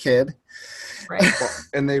 He's still a kid, right?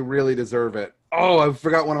 And they really deserve it. Oh, I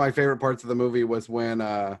forgot one of my favorite parts of the movie was when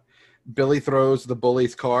Billy throws the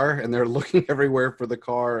bully's car, and they're looking everywhere for the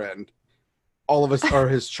car, and all of us are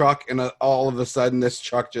his truck, and all of a sudden this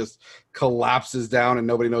truck just collapses down, and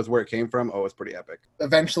nobody knows where it came from. Oh, it's pretty epic.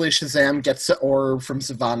 Eventually, Shazam gets the orb from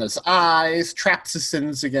Savannah's eyes, traps his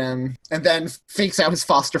sins again, and then fakes out his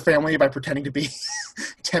foster family by pretending to be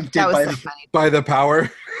tempted by the power.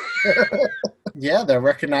 Yeah, they're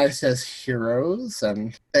recognized as heroes,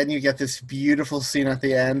 and then you get this beautiful scene at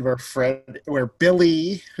the end where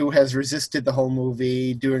Billy, who has resisted the whole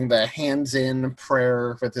movie, doing the hands-in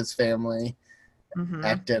prayer with his family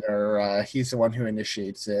at dinner. He's the one who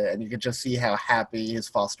initiates it, and you can just see how happy his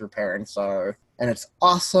foster parents are, and it's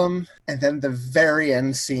awesome. And then the very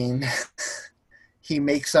end scene, he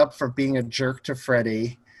makes up for being a jerk to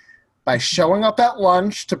Freddy by showing up at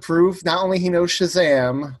lunch to prove not only he knows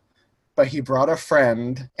Shazam, but he brought a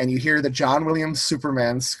friend, and you hear the John Williams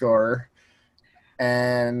Superman score,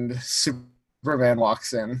 and Superman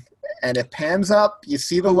walks in, and it pans up, you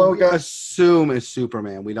see the logo. We assume is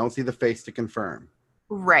Superman. We don't see the face to confirm.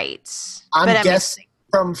 Right. I'm guessing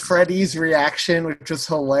from Freddy's reaction, which was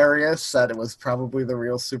hilarious, that it was probably the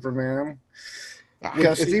real Superman.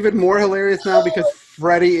 Yeah. It's even more hilarious now because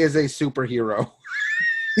Freddy is a superhero.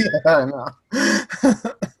 Yeah, I know.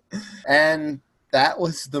 And that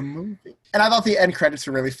was the movie. And I thought the end credits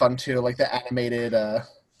were really fun, too, like the animated...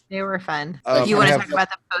 They were fun. You want to talk about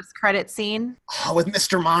the post-credit scene? Oh, with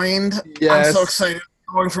Mr. Mind? Yes. I'm so excited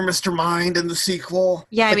going for Mr. Mind in the sequel.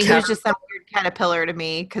 Yeah, I mean, he was just some weird caterpillar to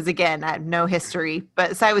me, because, again, I have no history.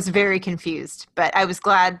 So I was very confused. But I was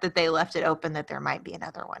glad that they left it open that there might be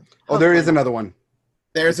another one. Oh, there is another one.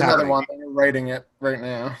 There's another one. They're writing it right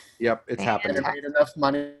now. Yep, it's happening. They made enough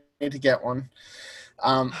money to get one.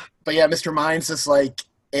 But yeah, Mr. Mind's this like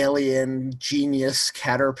alien genius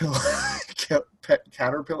caterpillar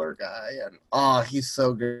guy, and he's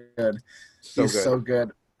so good. So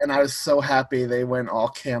good. And I was so happy they went all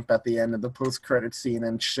camp at the end of the post-credit scene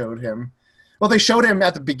and showed him. Well, they showed him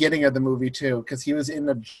at the beginning of the movie too, because he was in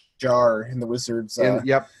the jar in the wizard's.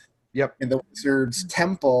 Yep. In the wizard's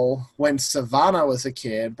temple when Savannah was a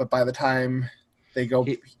kid, but by the time they go.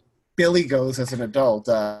 Billy goes as an adult,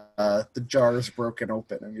 the jar is broken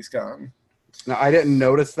open and he's gone. Now, I didn't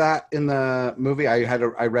notice that in the movie.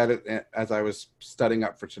 I read it as I was studying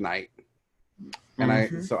up for tonight,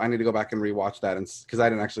 and so I need to go back and rewatch that, because I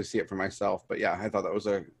didn't actually see it for myself. But yeah, I thought that was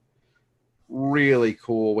a really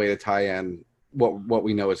cool way to tie in what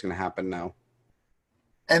we know is going to happen now.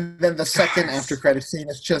 And then the second after credit scene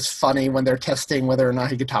is just funny when they're testing whether or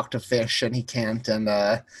not he could talk to fish, and he can't. And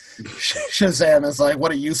Shazam is like,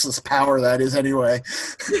 "What a useless power that is, anyway."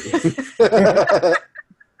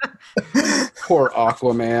 Poor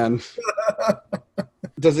Aquaman.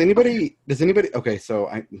 Does anybody? Okay, so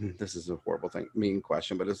this is a horrible mean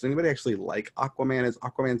question, but does anybody actually like Aquaman? Is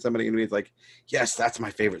Aquaman somebody who's like, yes, that's my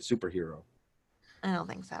favorite superhero? I don't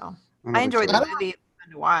think so. I enjoyed the movie.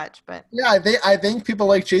 To watch, but yeah, I think people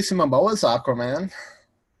like Jason Momoa's Aquaman.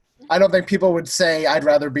 I don't think people would say I'd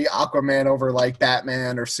rather be Aquaman over like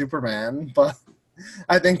Batman or Superman, but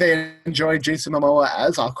I think they enjoy Jason Momoa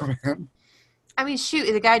as Aquaman. I mean,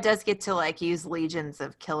 shoot, the guy does get to like use legions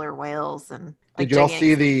of killer whales and. Like, did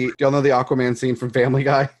y'all know the Aquaman scene from Family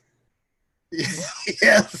Guy?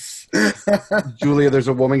 Yes. Julia, there's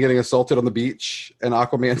a woman getting assaulted on the beach, and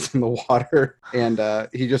Aquaman's in the water, and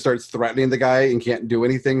he just starts threatening the guy and can't do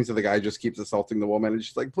anything, so the guy just keeps assaulting the woman, and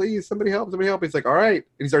she's like, please, somebody help. He's like, all right.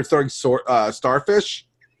 And he starts throwing starfish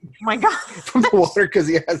oh my God. from the water because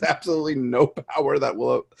he has absolutely no power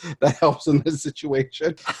that helps in this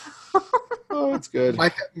situation. Oh, it's good.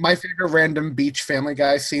 My favorite random beach Family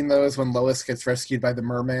Guy scene, though, is when Lois gets rescued by the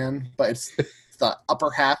merman, but it's the upper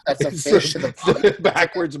half that's a fish and the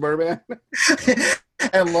backwards merman.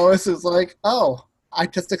 And Lois is like, oh, I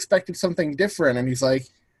just expected something different. And he's like,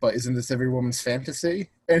 but isn't this every woman's fantasy?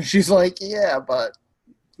 And she's like, yeah, but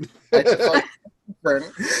I just like different.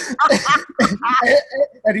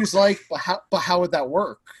 And he's like, but how would that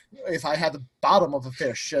work if I had the bottom of a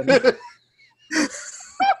fish? And that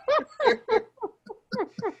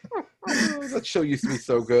show used to be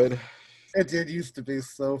so good. It did used to be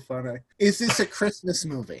so funny. Is this a Christmas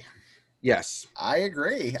movie? Yes. I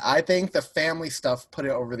agree. I think the family stuff put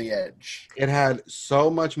it over the edge. It had so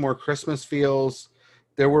much more Christmas feels.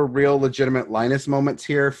 There were real legitimate Linus moments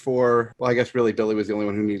here I guess really Billy was the only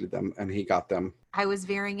one who needed them, and he got them. I was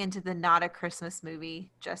veering into the not a Christmas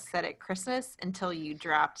movie, just set at Christmas until you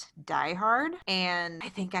dropped Die Hard. And I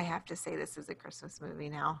think I have to say this is a Christmas movie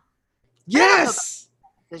now. Yes!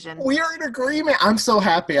 We are in agreement. I'm so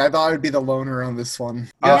happy. I thought I would be the loner on this one.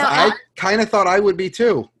 I kind of thought I would be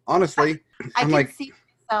too, honestly. I can see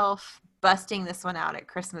myself busting this one out at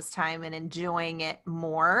Christmas time and enjoying it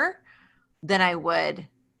more than I would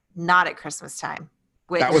not at Christmas time.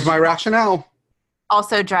 That was my rationale.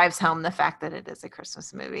 Also drives home the fact that it is a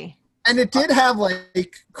Christmas movie. And it did have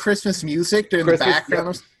like Christmas music in the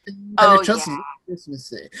background. Yep. And it just looked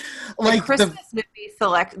Christmassy. Like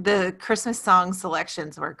the Christmas song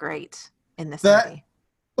selections were great in this movie.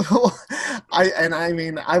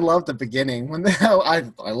 I love the beginning when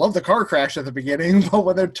I love the car crash at the beginning, but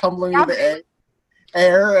when they're tumbling in the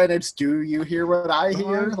air and it's "Do you hear what I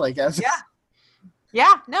hear?" Like no,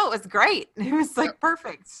 it was great. It was like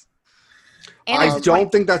perfect. And I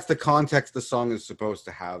don't think that's the context the song is supposed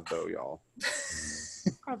to have, though, y'all.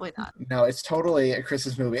 Probably not. No, it's totally a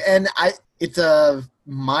Christmas movie, and it's a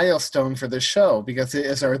milestone for this show because it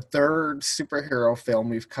is our third superhero film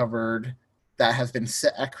we've covered that has been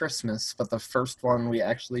set at Christmas, but the first one we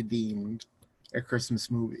actually deemed a Christmas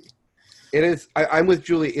movie. It is. I'm with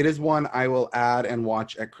Julie. It is one I will add and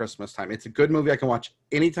watch at Christmas time. It's a good movie I can watch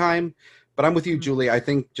anytime, but I'm with you, Julie. I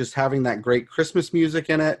think just having that great Christmas music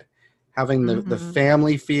in it, having the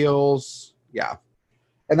family feels,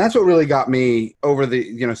 and that's what really got me over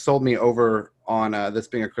sold me over on this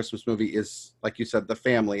being a Christmas movie is, like you said, the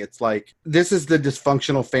family. It's like, this is the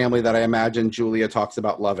dysfunctional family that I imagine Julia talks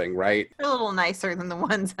about loving, right? A little nicer than the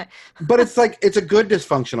ones. But it's like, it's a good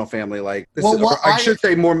dysfunctional family. Like, I should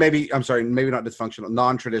say more, maybe not dysfunctional,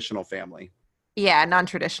 non-traditional family. Yeah,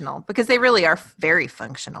 non-traditional, because they really are very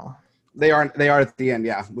functional. They are at the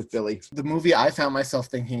end, with Billy. The movie I found myself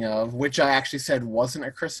thinking of, which I actually said wasn't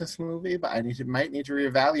a Christmas movie, but might need to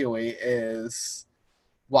reevaluate, is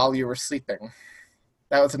While You Were Sleeping.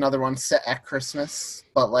 That was another one set at Christmas,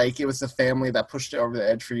 but like it was the family that pushed it over the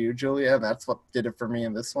edge for you, Julia, and that's what did it for me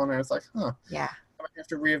in this one. I was like, yeah, I might have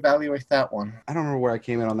to reevaluate that one. I don't remember where I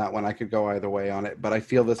came in on that one. I could go either way on it, but I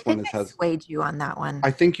feel this one has swayed you on that one.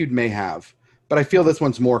 I think you may have, but I feel this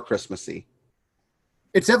one's more Christmassy.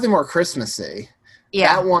 It's definitely more Christmassy.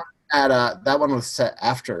 Yeah. That one was set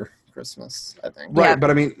after Christmas, I think. Right,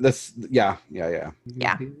 but I mean this Yeah.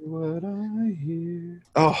 What I hear.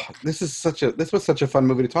 Oh, this was such a fun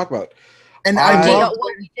movie to talk about. And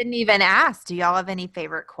we didn't even ask. Do y'all have any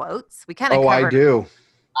favorite quotes? We kind of covered.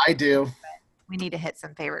 I do. We need to hit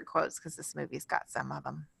some favorite quotes because this movie's got some of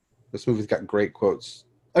them. This movie's got great quotes.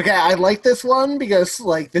 Okay, I like this one because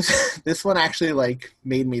like this one actually like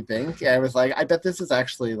made me think. I was like, I bet this is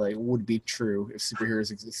actually like would be true if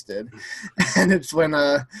superheroes existed. And it's when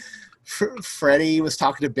Freddy was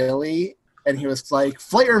talking to Billy and he was like,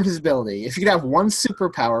 flight or invisibility. If you could have one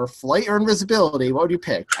superpower, flight or invisibility, what would you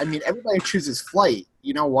pick? I mean, everybody chooses flight.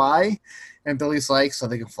 You know why? And Billy's like, so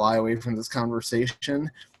they can fly away from this conversation.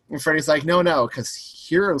 And Freddy's like, no, because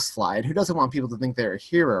heroes fly. And who doesn't want people to think they're a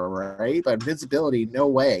hero, right? But invisibility, no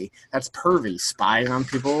way. That's pervy. Spying on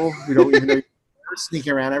people who don't even know you're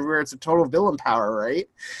sneaking around everywhere. It's a total villain power, right?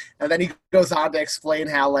 And then he goes on to explain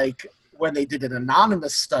how, like, when they did an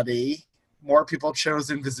anonymous study, more people chose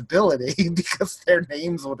invisibility because their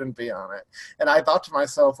names wouldn't be on it. And I thought to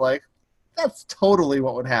myself, like, that's totally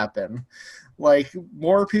what would happen. Like,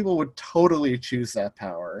 more people would totally choose that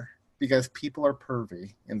power. Because people are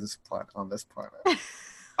pervy on this planet.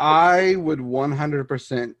 I would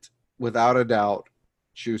 100%, without a doubt,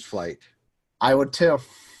 choose flight. I would too.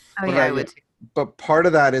 Oh yeah, I would too. But part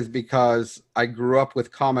of that is because I grew up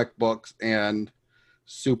with comic books and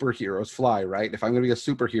superheroes fly, right? If I'm going to be a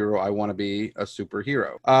superhero, I want to be a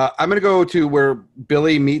superhero. I'm going to go to where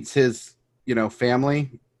Billy meets his,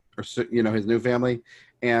 family, or his new family,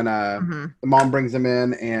 and the mom brings him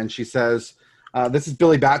in, and she says, this is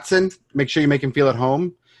Billy Batson. Make sure you make him feel at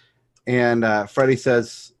home. And Freddie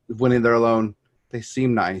says, when they're alone, they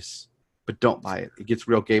seem nice, but don't buy it. It gets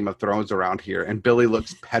real Game of Thrones around here. And Billy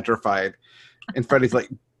looks petrified. And Freddie's like,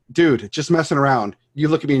 dude, just messing around. You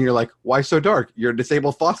look at me and you're like, why so dark? You're a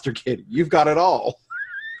disabled foster kid. You've got it all.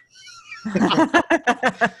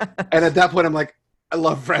 And at that point, I'm like, I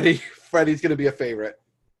love Freddie. Freddie's going to be a favorite.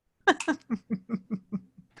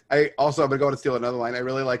 I'm going to go and steal another line. I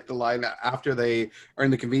really like the line after they are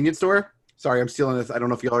in the convenience store. Sorry, I'm stealing this. I don't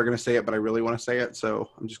know if y'all are going to say it, but I really want to say it, so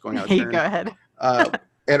I'm just going out of turn. Go ahead.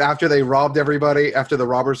 And after they robbed everybody, after the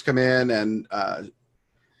robbers come in, and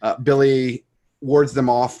Billy wards them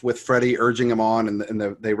off with Freddie urging him on,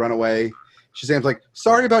 and they run away. Shazam's like,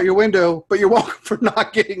 sorry about your window, but you're welcome for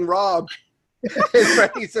not getting robbed. And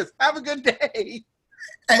Freddie says, have a good day.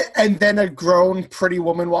 And then a grown, pretty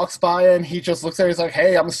woman walks by, and he just looks at her. He's like,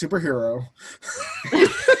 "Hey, I'm a superhero." Yeah,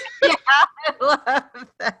 I love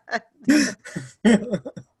that.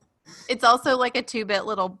 It's also like a 2-bit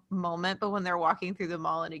little moment, but when they're walking through the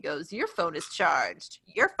mall and he goes, "Your phone is charged.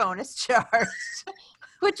 Your phone is charged,"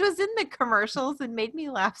 which was in the commercials and made me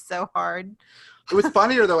laugh so hard. It was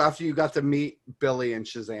funnier though after you got to meet Billy and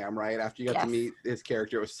Shazam, right? After you got to Yes. meet his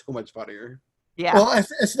character, it was so much funnier. Yeah. Well,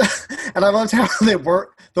 and I loved how they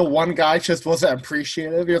were. The one guy just wasn't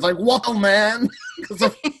appreciative. He was like, "Whoa, man," because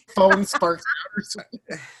the phone sparks out or something.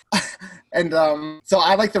 And so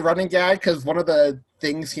I like the running gag because one of the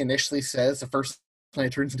things he initially says, the first time he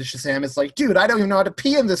turns into Shazam, is like, "Dude, I don't even know how to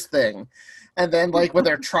pee in this thing." And then like when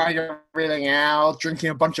they're trying everything out, drinking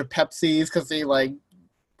a bunch of Pepsis because they like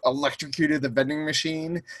electrocuted the vending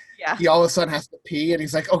machine. Yeah. He all of a sudden has to pee, and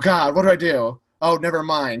he's like, "Oh God, what do I do? Oh, never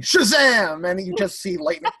mind. Shazam!" And you just see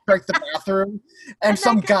lightning strike the bathroom, and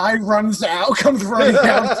some guy runs out, comes running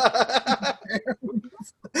out.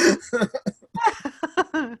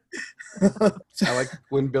 I like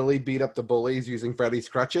when Billy beat up the bullies using Freddy's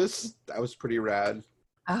crutches. That was pretty rad.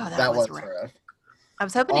 Oh, That was rad. rad. I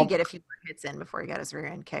was hoping he'd get a few more hits in before he got his rear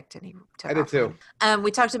end kicked, and he took I did off too. one. We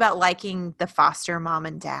talked about liking the foster mom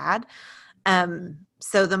and dad.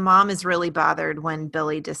 So the mom is really bothered when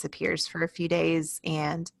Billy disappears for a few days,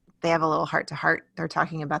 and they have a little heart-to-heart. They're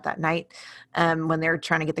talking about that night when they're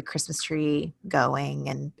trying to get the Christmas tree going,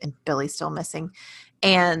 and Billy's still missing.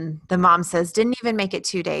 And the mom says, "Didn't even make it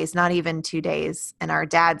 2 days, not even 2 days." And our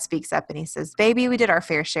dad speaks up and he says, "Baby, we did our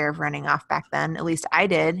fair share of running off back then. At least I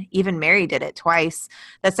did. Even Mary did it twice.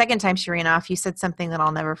 That second time she ran off, you said something that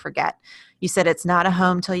I'll never forget. You said it's not a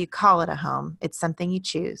home till you call it a home. It's something you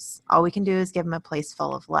choose. All we can do is give him a place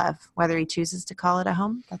full of love. Whether he chooses to call it a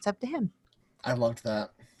home, that's up to him." I loved that.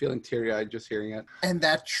 Feeling teary-eyed just hearing it. And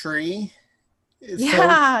that tree is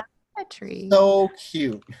Yeah, that tree. so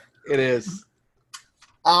cute. It is.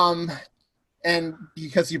 And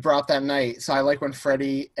because you brought that night, so I like when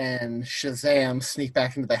Freddy and Shazam sneak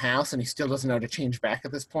back into the house, and he still doesn't know how to change back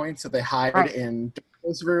at this point, so they hide in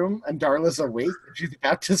Darla's room, and Darla's awake, and she's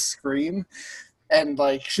about to scream, and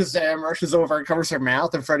like Shazam rushes over and covers her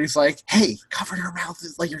mouth, and Freddy's like, "Hey, covering her mouth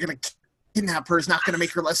is like you're gonna kidnap her, is not gonna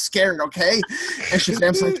make her less scared, okay?" And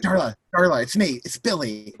Shazam's like, Darla, it's me, it's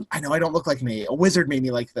Billy. I know I don't look like me. A wizard made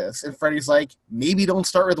me like this. And Freddy's like, "Maybe don't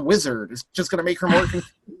start with a wizard. It's just gonna make her more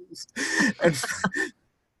confused."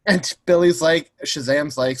 And Billy's like,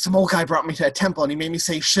 Shazam's like, "Some old guy brought me to a temple and he made me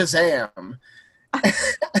say Shazam."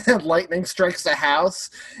 And lightning strikes the house.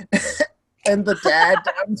 And the dad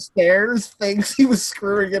downstairs thinks he was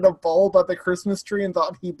screwing in a bulb at the Christmas tree and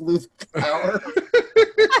thought he blew the power.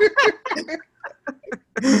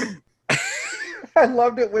 I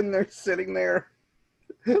loved it when they're sitting there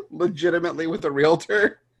legitimately with the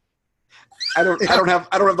realtor. I don't have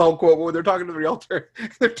the whole quote, but when they're talking to the realtor,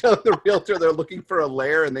 they're telling the realtor they're looking for a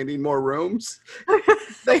lair and they need more rooms.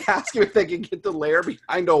 They ask him if they can get the lair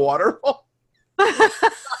behind a waterfall.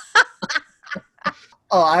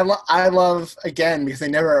 Oh, I love, again, because they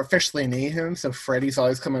never officially name him, so Freddy's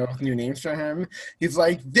always coming up with new names for him. He's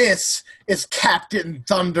like, "This is Captain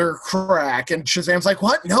Thundercrack." And Shazam's like,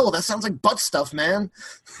 "What? No, that sounds like butt stuff, man."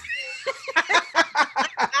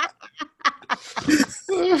 He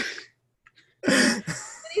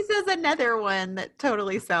says another one that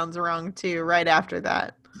totally sounds wrong too right after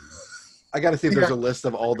that. I got to see if there's a list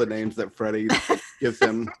of all the names that Freddy gives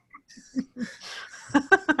him.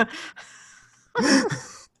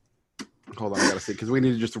 Hold on, I got to see, because we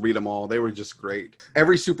need to just read them all. They were just great.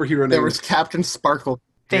 Every superhero name. There was Captain Sparkle.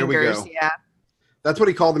 Here we Fingers, go. yeah. That's what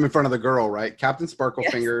he called them in front of the girl, right? Captain Sparkle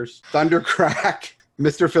Fingers, Thundercrack,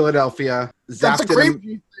 Mr. Philadelphia, That's a great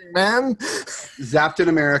thing, man. Zapped in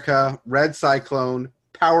America, Red Cyclone,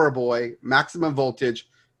 Power Boy, Maximum Voltage,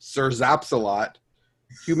 Sir Zapsalot,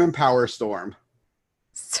 Human Power Storm.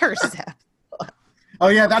 Sir Zap. Oh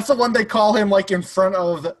yeah, that's the one they call him like in front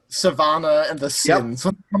of Savannah and the Sins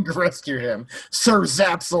when they come to rescue him. Sir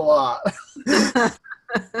Zaps a lot.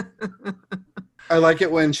 I like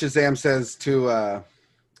it when Shazam says to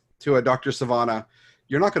Dr. Savannah,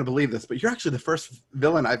 "You're not going to believe this, but you're actually the first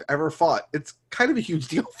villain I've ever fought. It's kind of a huge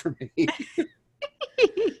deal for me."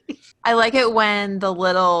 I like it when the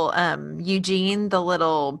little Eugene, the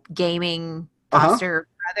little gaming foster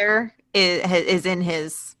brother, is in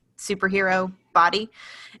his superhero body,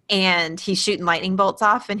 and he's shooting lightning bolts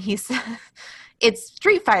off, and he says, "It's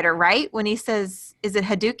Street Fighter, right?" When he says, "Is it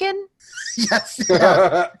Hadouken?" Yes.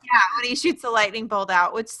 Yeah, when he shoots a lightning bolt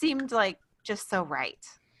out, which seemed like just so right.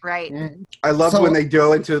 I love when they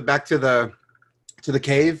go back to the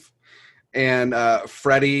cave, and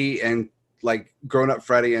Freddy and like grown-up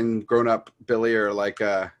Freddy and grown-up Billy are like,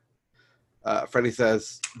 Freddy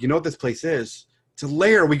says, "You know what this place is? It's a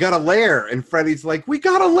lair. We got a lair." And Freddy's like, "We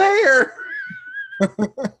got a lair."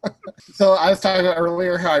 So I was talking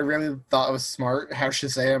earlier how I really thought it was smart how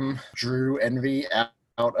Shazam drew Envy out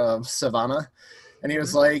of Savannah. And he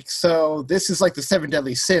was like, so this is like the 7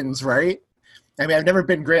 deadly sins, right? I mean, I've never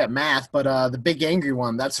been great at math, but the big angry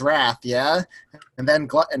one, that's wrath, yeah? And then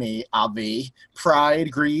gluttony, obvi,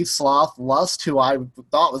 pride, greed, sloth, lust, who I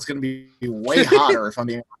thought was going to be way hotter if I'm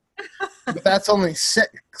being honest. But that's only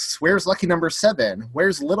 6. Where's lucky number 7?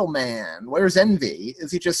 Where's little man? Where's envy?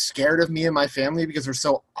 Is he just scared of me and my family because we're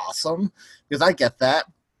so awesome? Because I get that.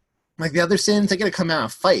 Like the other sins, they got to come out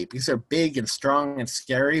and fight because they're big and strong and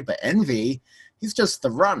scary. But envy, he's just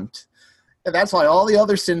the runt. And that's why all the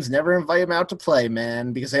other sins never invite him out to play,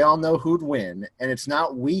 man, because they all know who'd win. And it's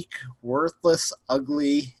not weak, worthless,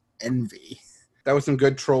 ugly envy. That was some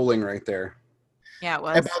good trolling right there. Yeah, it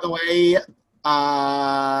was. And by the way,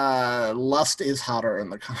 lust is hotter in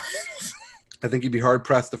the comics. I think you'd be hard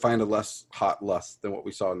pressed to find a less hot lust than what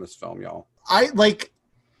we saw in this film, y'all. I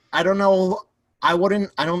don't know. I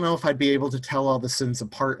don't know if I'd be able to tell all the sins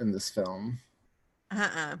apart in this film.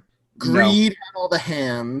 Greed had all the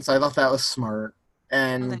hands. I thought that was smart.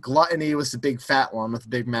 And gluttony was the big fat one with the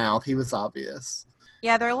big mouth. He was obvious.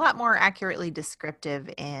 Yeah, they're a lot more accurately descriptive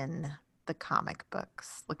in the comic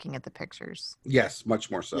books, looking at the pictures. Yes, much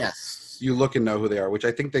more so. Yes. You look and know who they are, which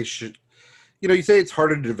I think they should. You know, you say it's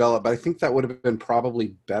harder to develop, but I think that would have been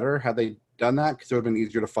probably better had they done that, because it would have been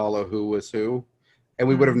easier to follow who was who. And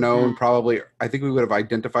we would have known probably, I think we would have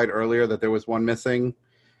identified earlier that there was one missing.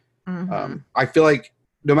 I feel like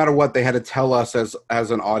no matter what, they had to tell us as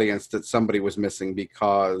an audience that somebody was missing,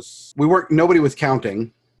 because nobody was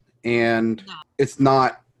counting, and it's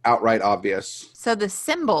not outright obvious. So the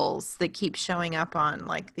symbols that keep showing up on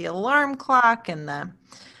like the alarm clock and the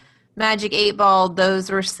magic 8-ball, those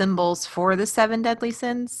were symbols for the 7 deadly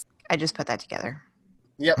sins. I just put that together.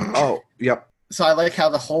 Yep. Oh, yep. So I like how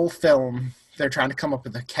the whole film, they're trying to come up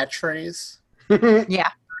with a catchphrase. Yeah.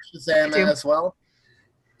 Shazam as well.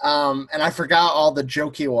 And I forgot all the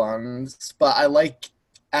jokey ones, but I like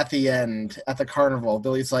at the end, at the carnival,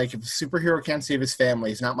 Billy's like, if a superhero can't save his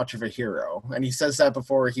family, he's not much of a hero. And he says that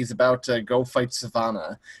before he's about to go fight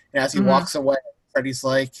Savannah. And as he walks away, Freddy's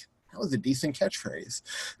like, that was a decent catchphrase.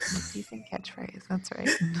 Decent catchphrase, that's right.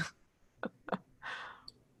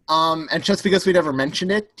 And just because we never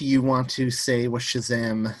mentioned it, do you want to say what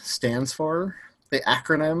Shazam stands for? The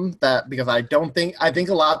acronym because I think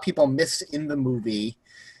a lot of people miss in the movie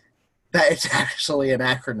that it's actually an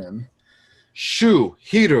acronym. Shu,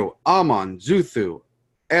 Hiru, Amon, Zuthu,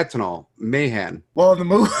 Etanol, Mayhan. Well, in the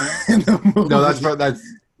movie.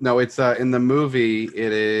 No, it's in the movie.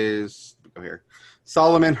 It is. Go here.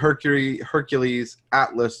 Solomon, Hercules,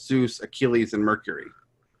 Atlas, Zeus, Achilles, and Mercury.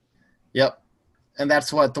 Yep, and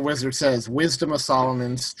that's what the wizard says: wisdom of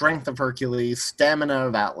Solomon, strength of Hercules, stamina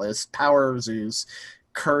of Atlas, power of Zeus,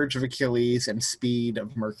 courage of Achilles, and speed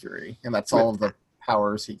of Mercury. And that's all of the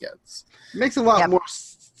powers he gets. Makes a lot more.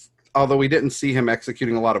 Although we didn't see him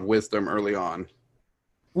executing a lot of wisdom early on.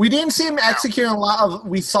 We didn't see him executing a lot of...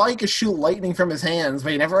 We saw he could shoot lightning from his hands,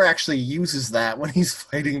 but he never actually uses that when he's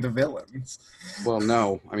fighting the villains. Well,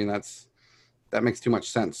 no. I mean, that makes too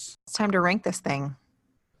much sense. It's time to rank this thing.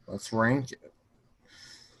 Let's rank it.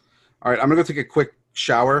 All right, I'm going to go take a quick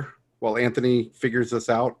shower while Anthony figures this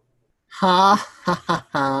out. Ha, ha, ha,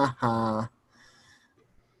 ha, ha.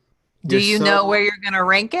 Do you know where you're going to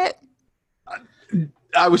rank it?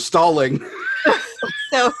 I was stalling.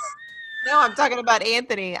 So, no, I'm talking about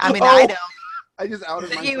Anthony. I mean, I don't. I just outed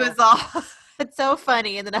myself. He was all, it's so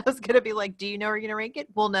funny. And then I was going to be like, do you know where you're going to rank it?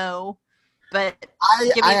 Well, no. But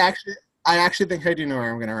I actually think I do know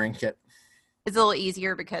where I'm going to rank it. It's a little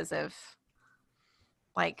easier because of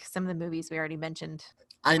like some of the movies we already mentioned.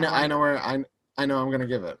 I know I'm going to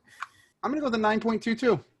give it. I'm going to go with the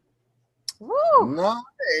 9.22. Woo!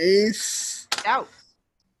 Nice. Out.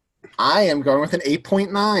 I am going with an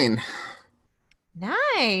 8.9.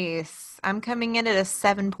 Nice. I'm coming in at a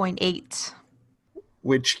 7.8.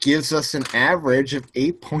 Which gives us an average of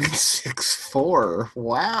 8.64.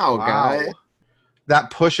 Wow, guys.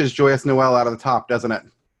 That pushes Joyous Noel out of the top, doesn't it?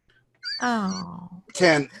 Oh.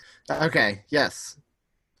 10. Okay, yes.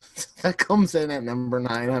 That comes in at number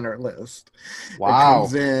 9 on our list. Wow.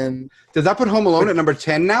 Does that put Home Alone at number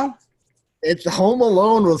 10 now? It's Home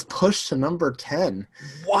Alone was pushed to number 10.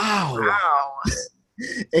 Wow.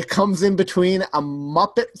 It comes in between A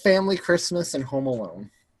Muppet Family Christmas and Home Alone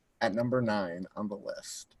at number 9 on the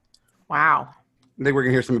list. Wow. I think we're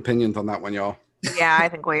going to hear some opinions on that one, y'all. Yeah, I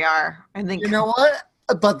think we are. I think. You know what?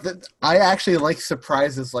 But I actually like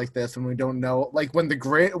surprises like this when we don't know. Like when the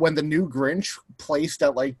new Grinch placed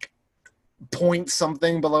at like point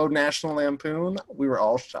something below National Lampoon, we were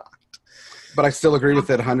all shocked. But I still agree with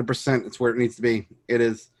it 100%. It's where it needs to be. It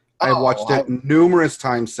is. I've watched it numerous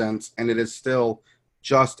times since, and it is still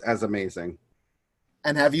just as amazing.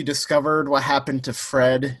 And have you discovered what happened to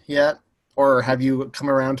Fred yet? Or have you come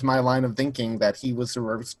around to my line of thinking that he was the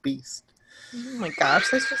roast beast? Oh my gosh,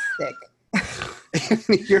 that's just sick.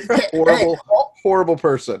 You're a horrible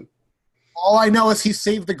person. All I know is he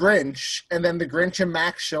saved the Grinch, and then the Grinch and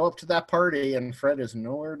Max show up to that party, and Fred is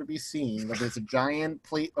nowhere to be seen. But there's a giant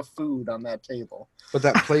plate of food on that table. But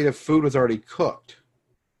that plate of food was already cooked.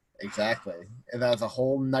 Exactly. And that was a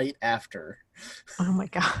whole night after. Oh my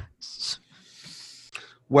gosh.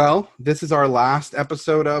 Well, this is our last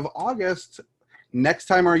episode of August. Next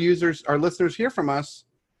time our listeners hear from us,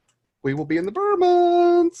 we will be in the Burr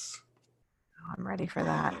months. Oh, I'm ready for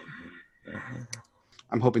that.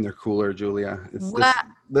 I'm hoping they're cooler, Julia.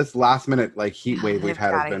 This last minute heat wave we've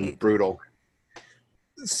had has been brutal.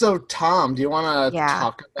 So, Tom, do you want to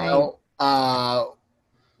talk about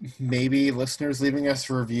maybe listeners leaving us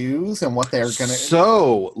reviews and what they're going to...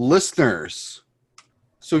 So, listeners.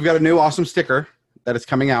 So, we've got a new awesome sticker that is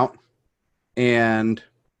coming out. And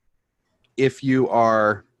if you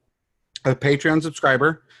are a Patreon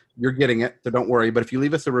subscriber, you're getting it, so don't worry. But if you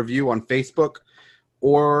leave us a review on Facebook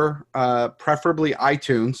or preferably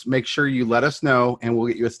iTunes, make sure you let us know, and we'll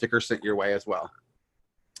get you a sticker sent your way as well.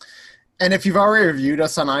 And if you've already reviewed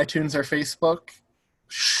us on iTunes or Facebook,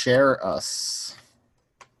 share us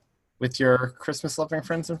with your Christmas-loving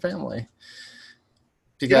friends and family.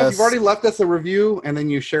 Because if you've already left us a review, and then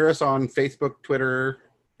you share us on Facebook, Twitter,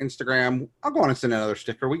 Instagram, I'll go on and send another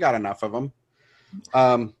sticker. We got enough of them.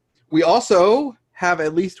 We also have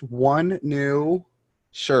at least one new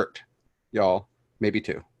shirt, y'all. Maybe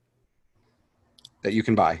two that you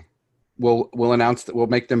can buy. We'll announce that we'll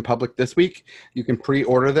make them public this week. You can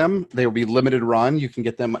pre-order them. They will be limited run. You can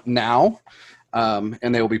get them now, and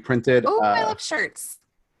they will be printed. Oh, I love shirts.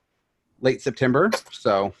 Late September,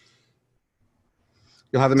 so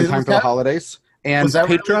you'll have them in time for the holidays. And was that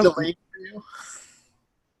Patreon. Really delayed for you?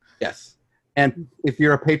 Yes, and if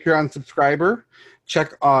you're a Patreon subscriber,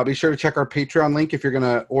 be sure to check our Patreon link if you're going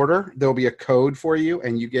to order. There'll be a code for you,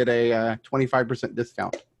 and you get a 25%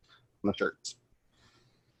 discount on the shirts.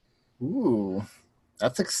 Ooh,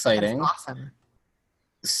 that's exciting. That's awesome.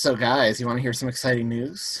 So, guys, you want to hear some exciting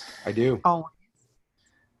news? I do. Oh.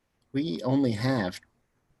 We only have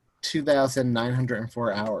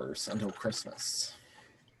 2,904 hours until Christmas.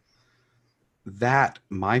 That,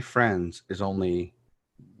 my friends, is only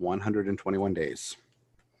 121 days.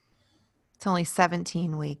 It's only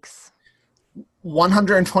 17 weeks.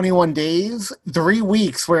 121 days? 3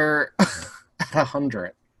 weeks, we're at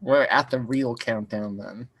 100. We're at the real countdown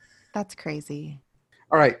then. That's crazy.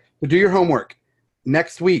 All right, so do your homework.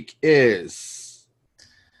 Next week is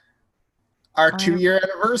our 2-year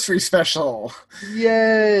anniversary special.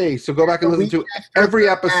 Yay! So go back and listen to every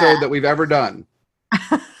episode that we've ever done.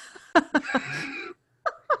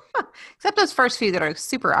 Except those first few that are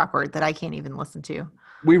super awkward that I can't even listen to.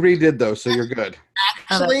 We redid those, so you're good.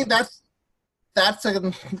 Actually, that's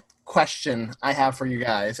a question I have for you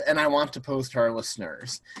guys, and I want to pose to our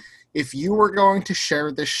listeners. If you were going to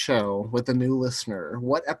share this show with a new listener,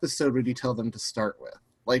 what episode would you tell them to start with?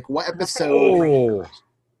 Like, what episode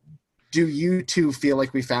do you two feel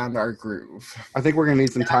like we found our groove? I think we're going to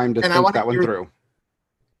need some time to think that one through.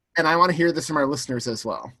 And I want to hear this from our listeners as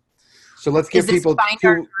well. So let's give people... Find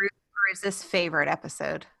our groove, or is this favorite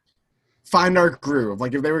episode? Find our groove.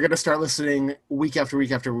 Like, if they were going to start listening week after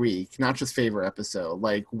week after week, not just favorite episode,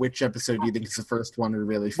 like, which episode do you think is the first one we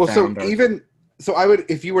really found? So I would,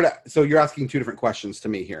 if you were to, so you're asking two different questions to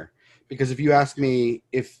me here, because if you ask me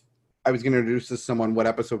if I was going to introduce this to someone, what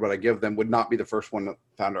episode would I give them, would not be the first one that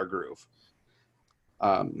found our groove.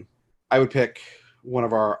 I would pick one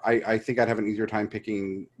of our, I think I'd have an easier time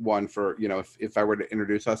picking one for, if I were to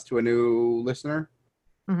introduce us to a new listener.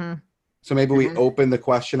 Mm-hmm. So maybe we open the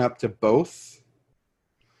question up to both.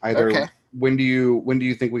 Either when do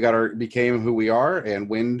you think we became who we are, and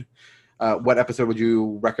what episode would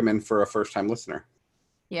you recommend for a first-time listener?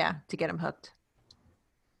 Yeah, to get them hooked.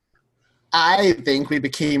 I think we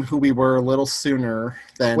became who we were a little sooner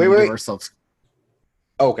than we give ourselves.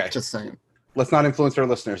 Okay. Just saying. Let's not influence our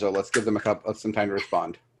listeners, though. Let's give them some time to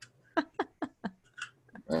respond.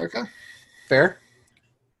 Okay. Fair?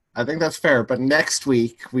 I think that's fair, but next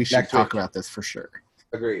week we should talk about this for sure.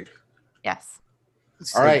 Agreed. Yes.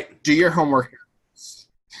 So all right. Do your homework.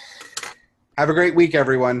 Have a great week,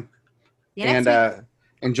 everyone. And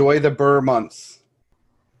enjoy the Burr months.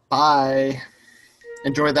 Bye.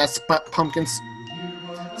 Enjoy that pumpkin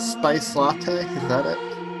spice latte. Is that it?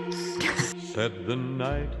 Said the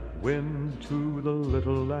night wind to the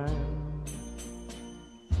little land,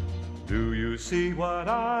 Do you see what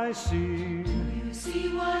I see? Do you see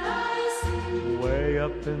what I see? Way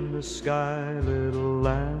up in the sky, little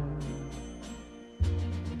lamb.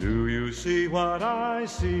 Do you see what I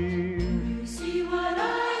see? Do you see what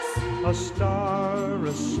I see? A star,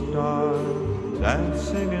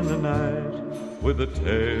 dancing in the night, with a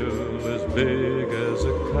tail as big as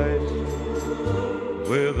a kite,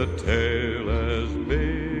 with a tail as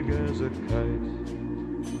big as a kite.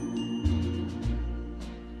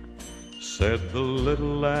 Said the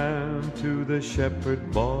little lamb to the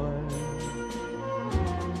shepherd boy,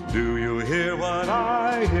 do you hear what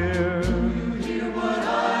I hear? Do you hear what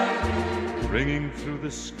I hear? Ringing through the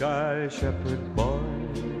sky, shepherd boy.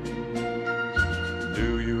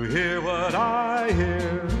 Do you hear what I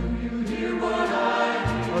hear? Do you hear what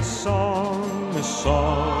I hear? A song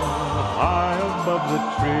high above the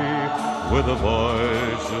tree, with a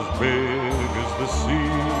voice as big as the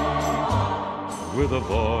sea, with a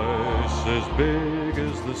voice as big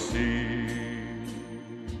as the sea.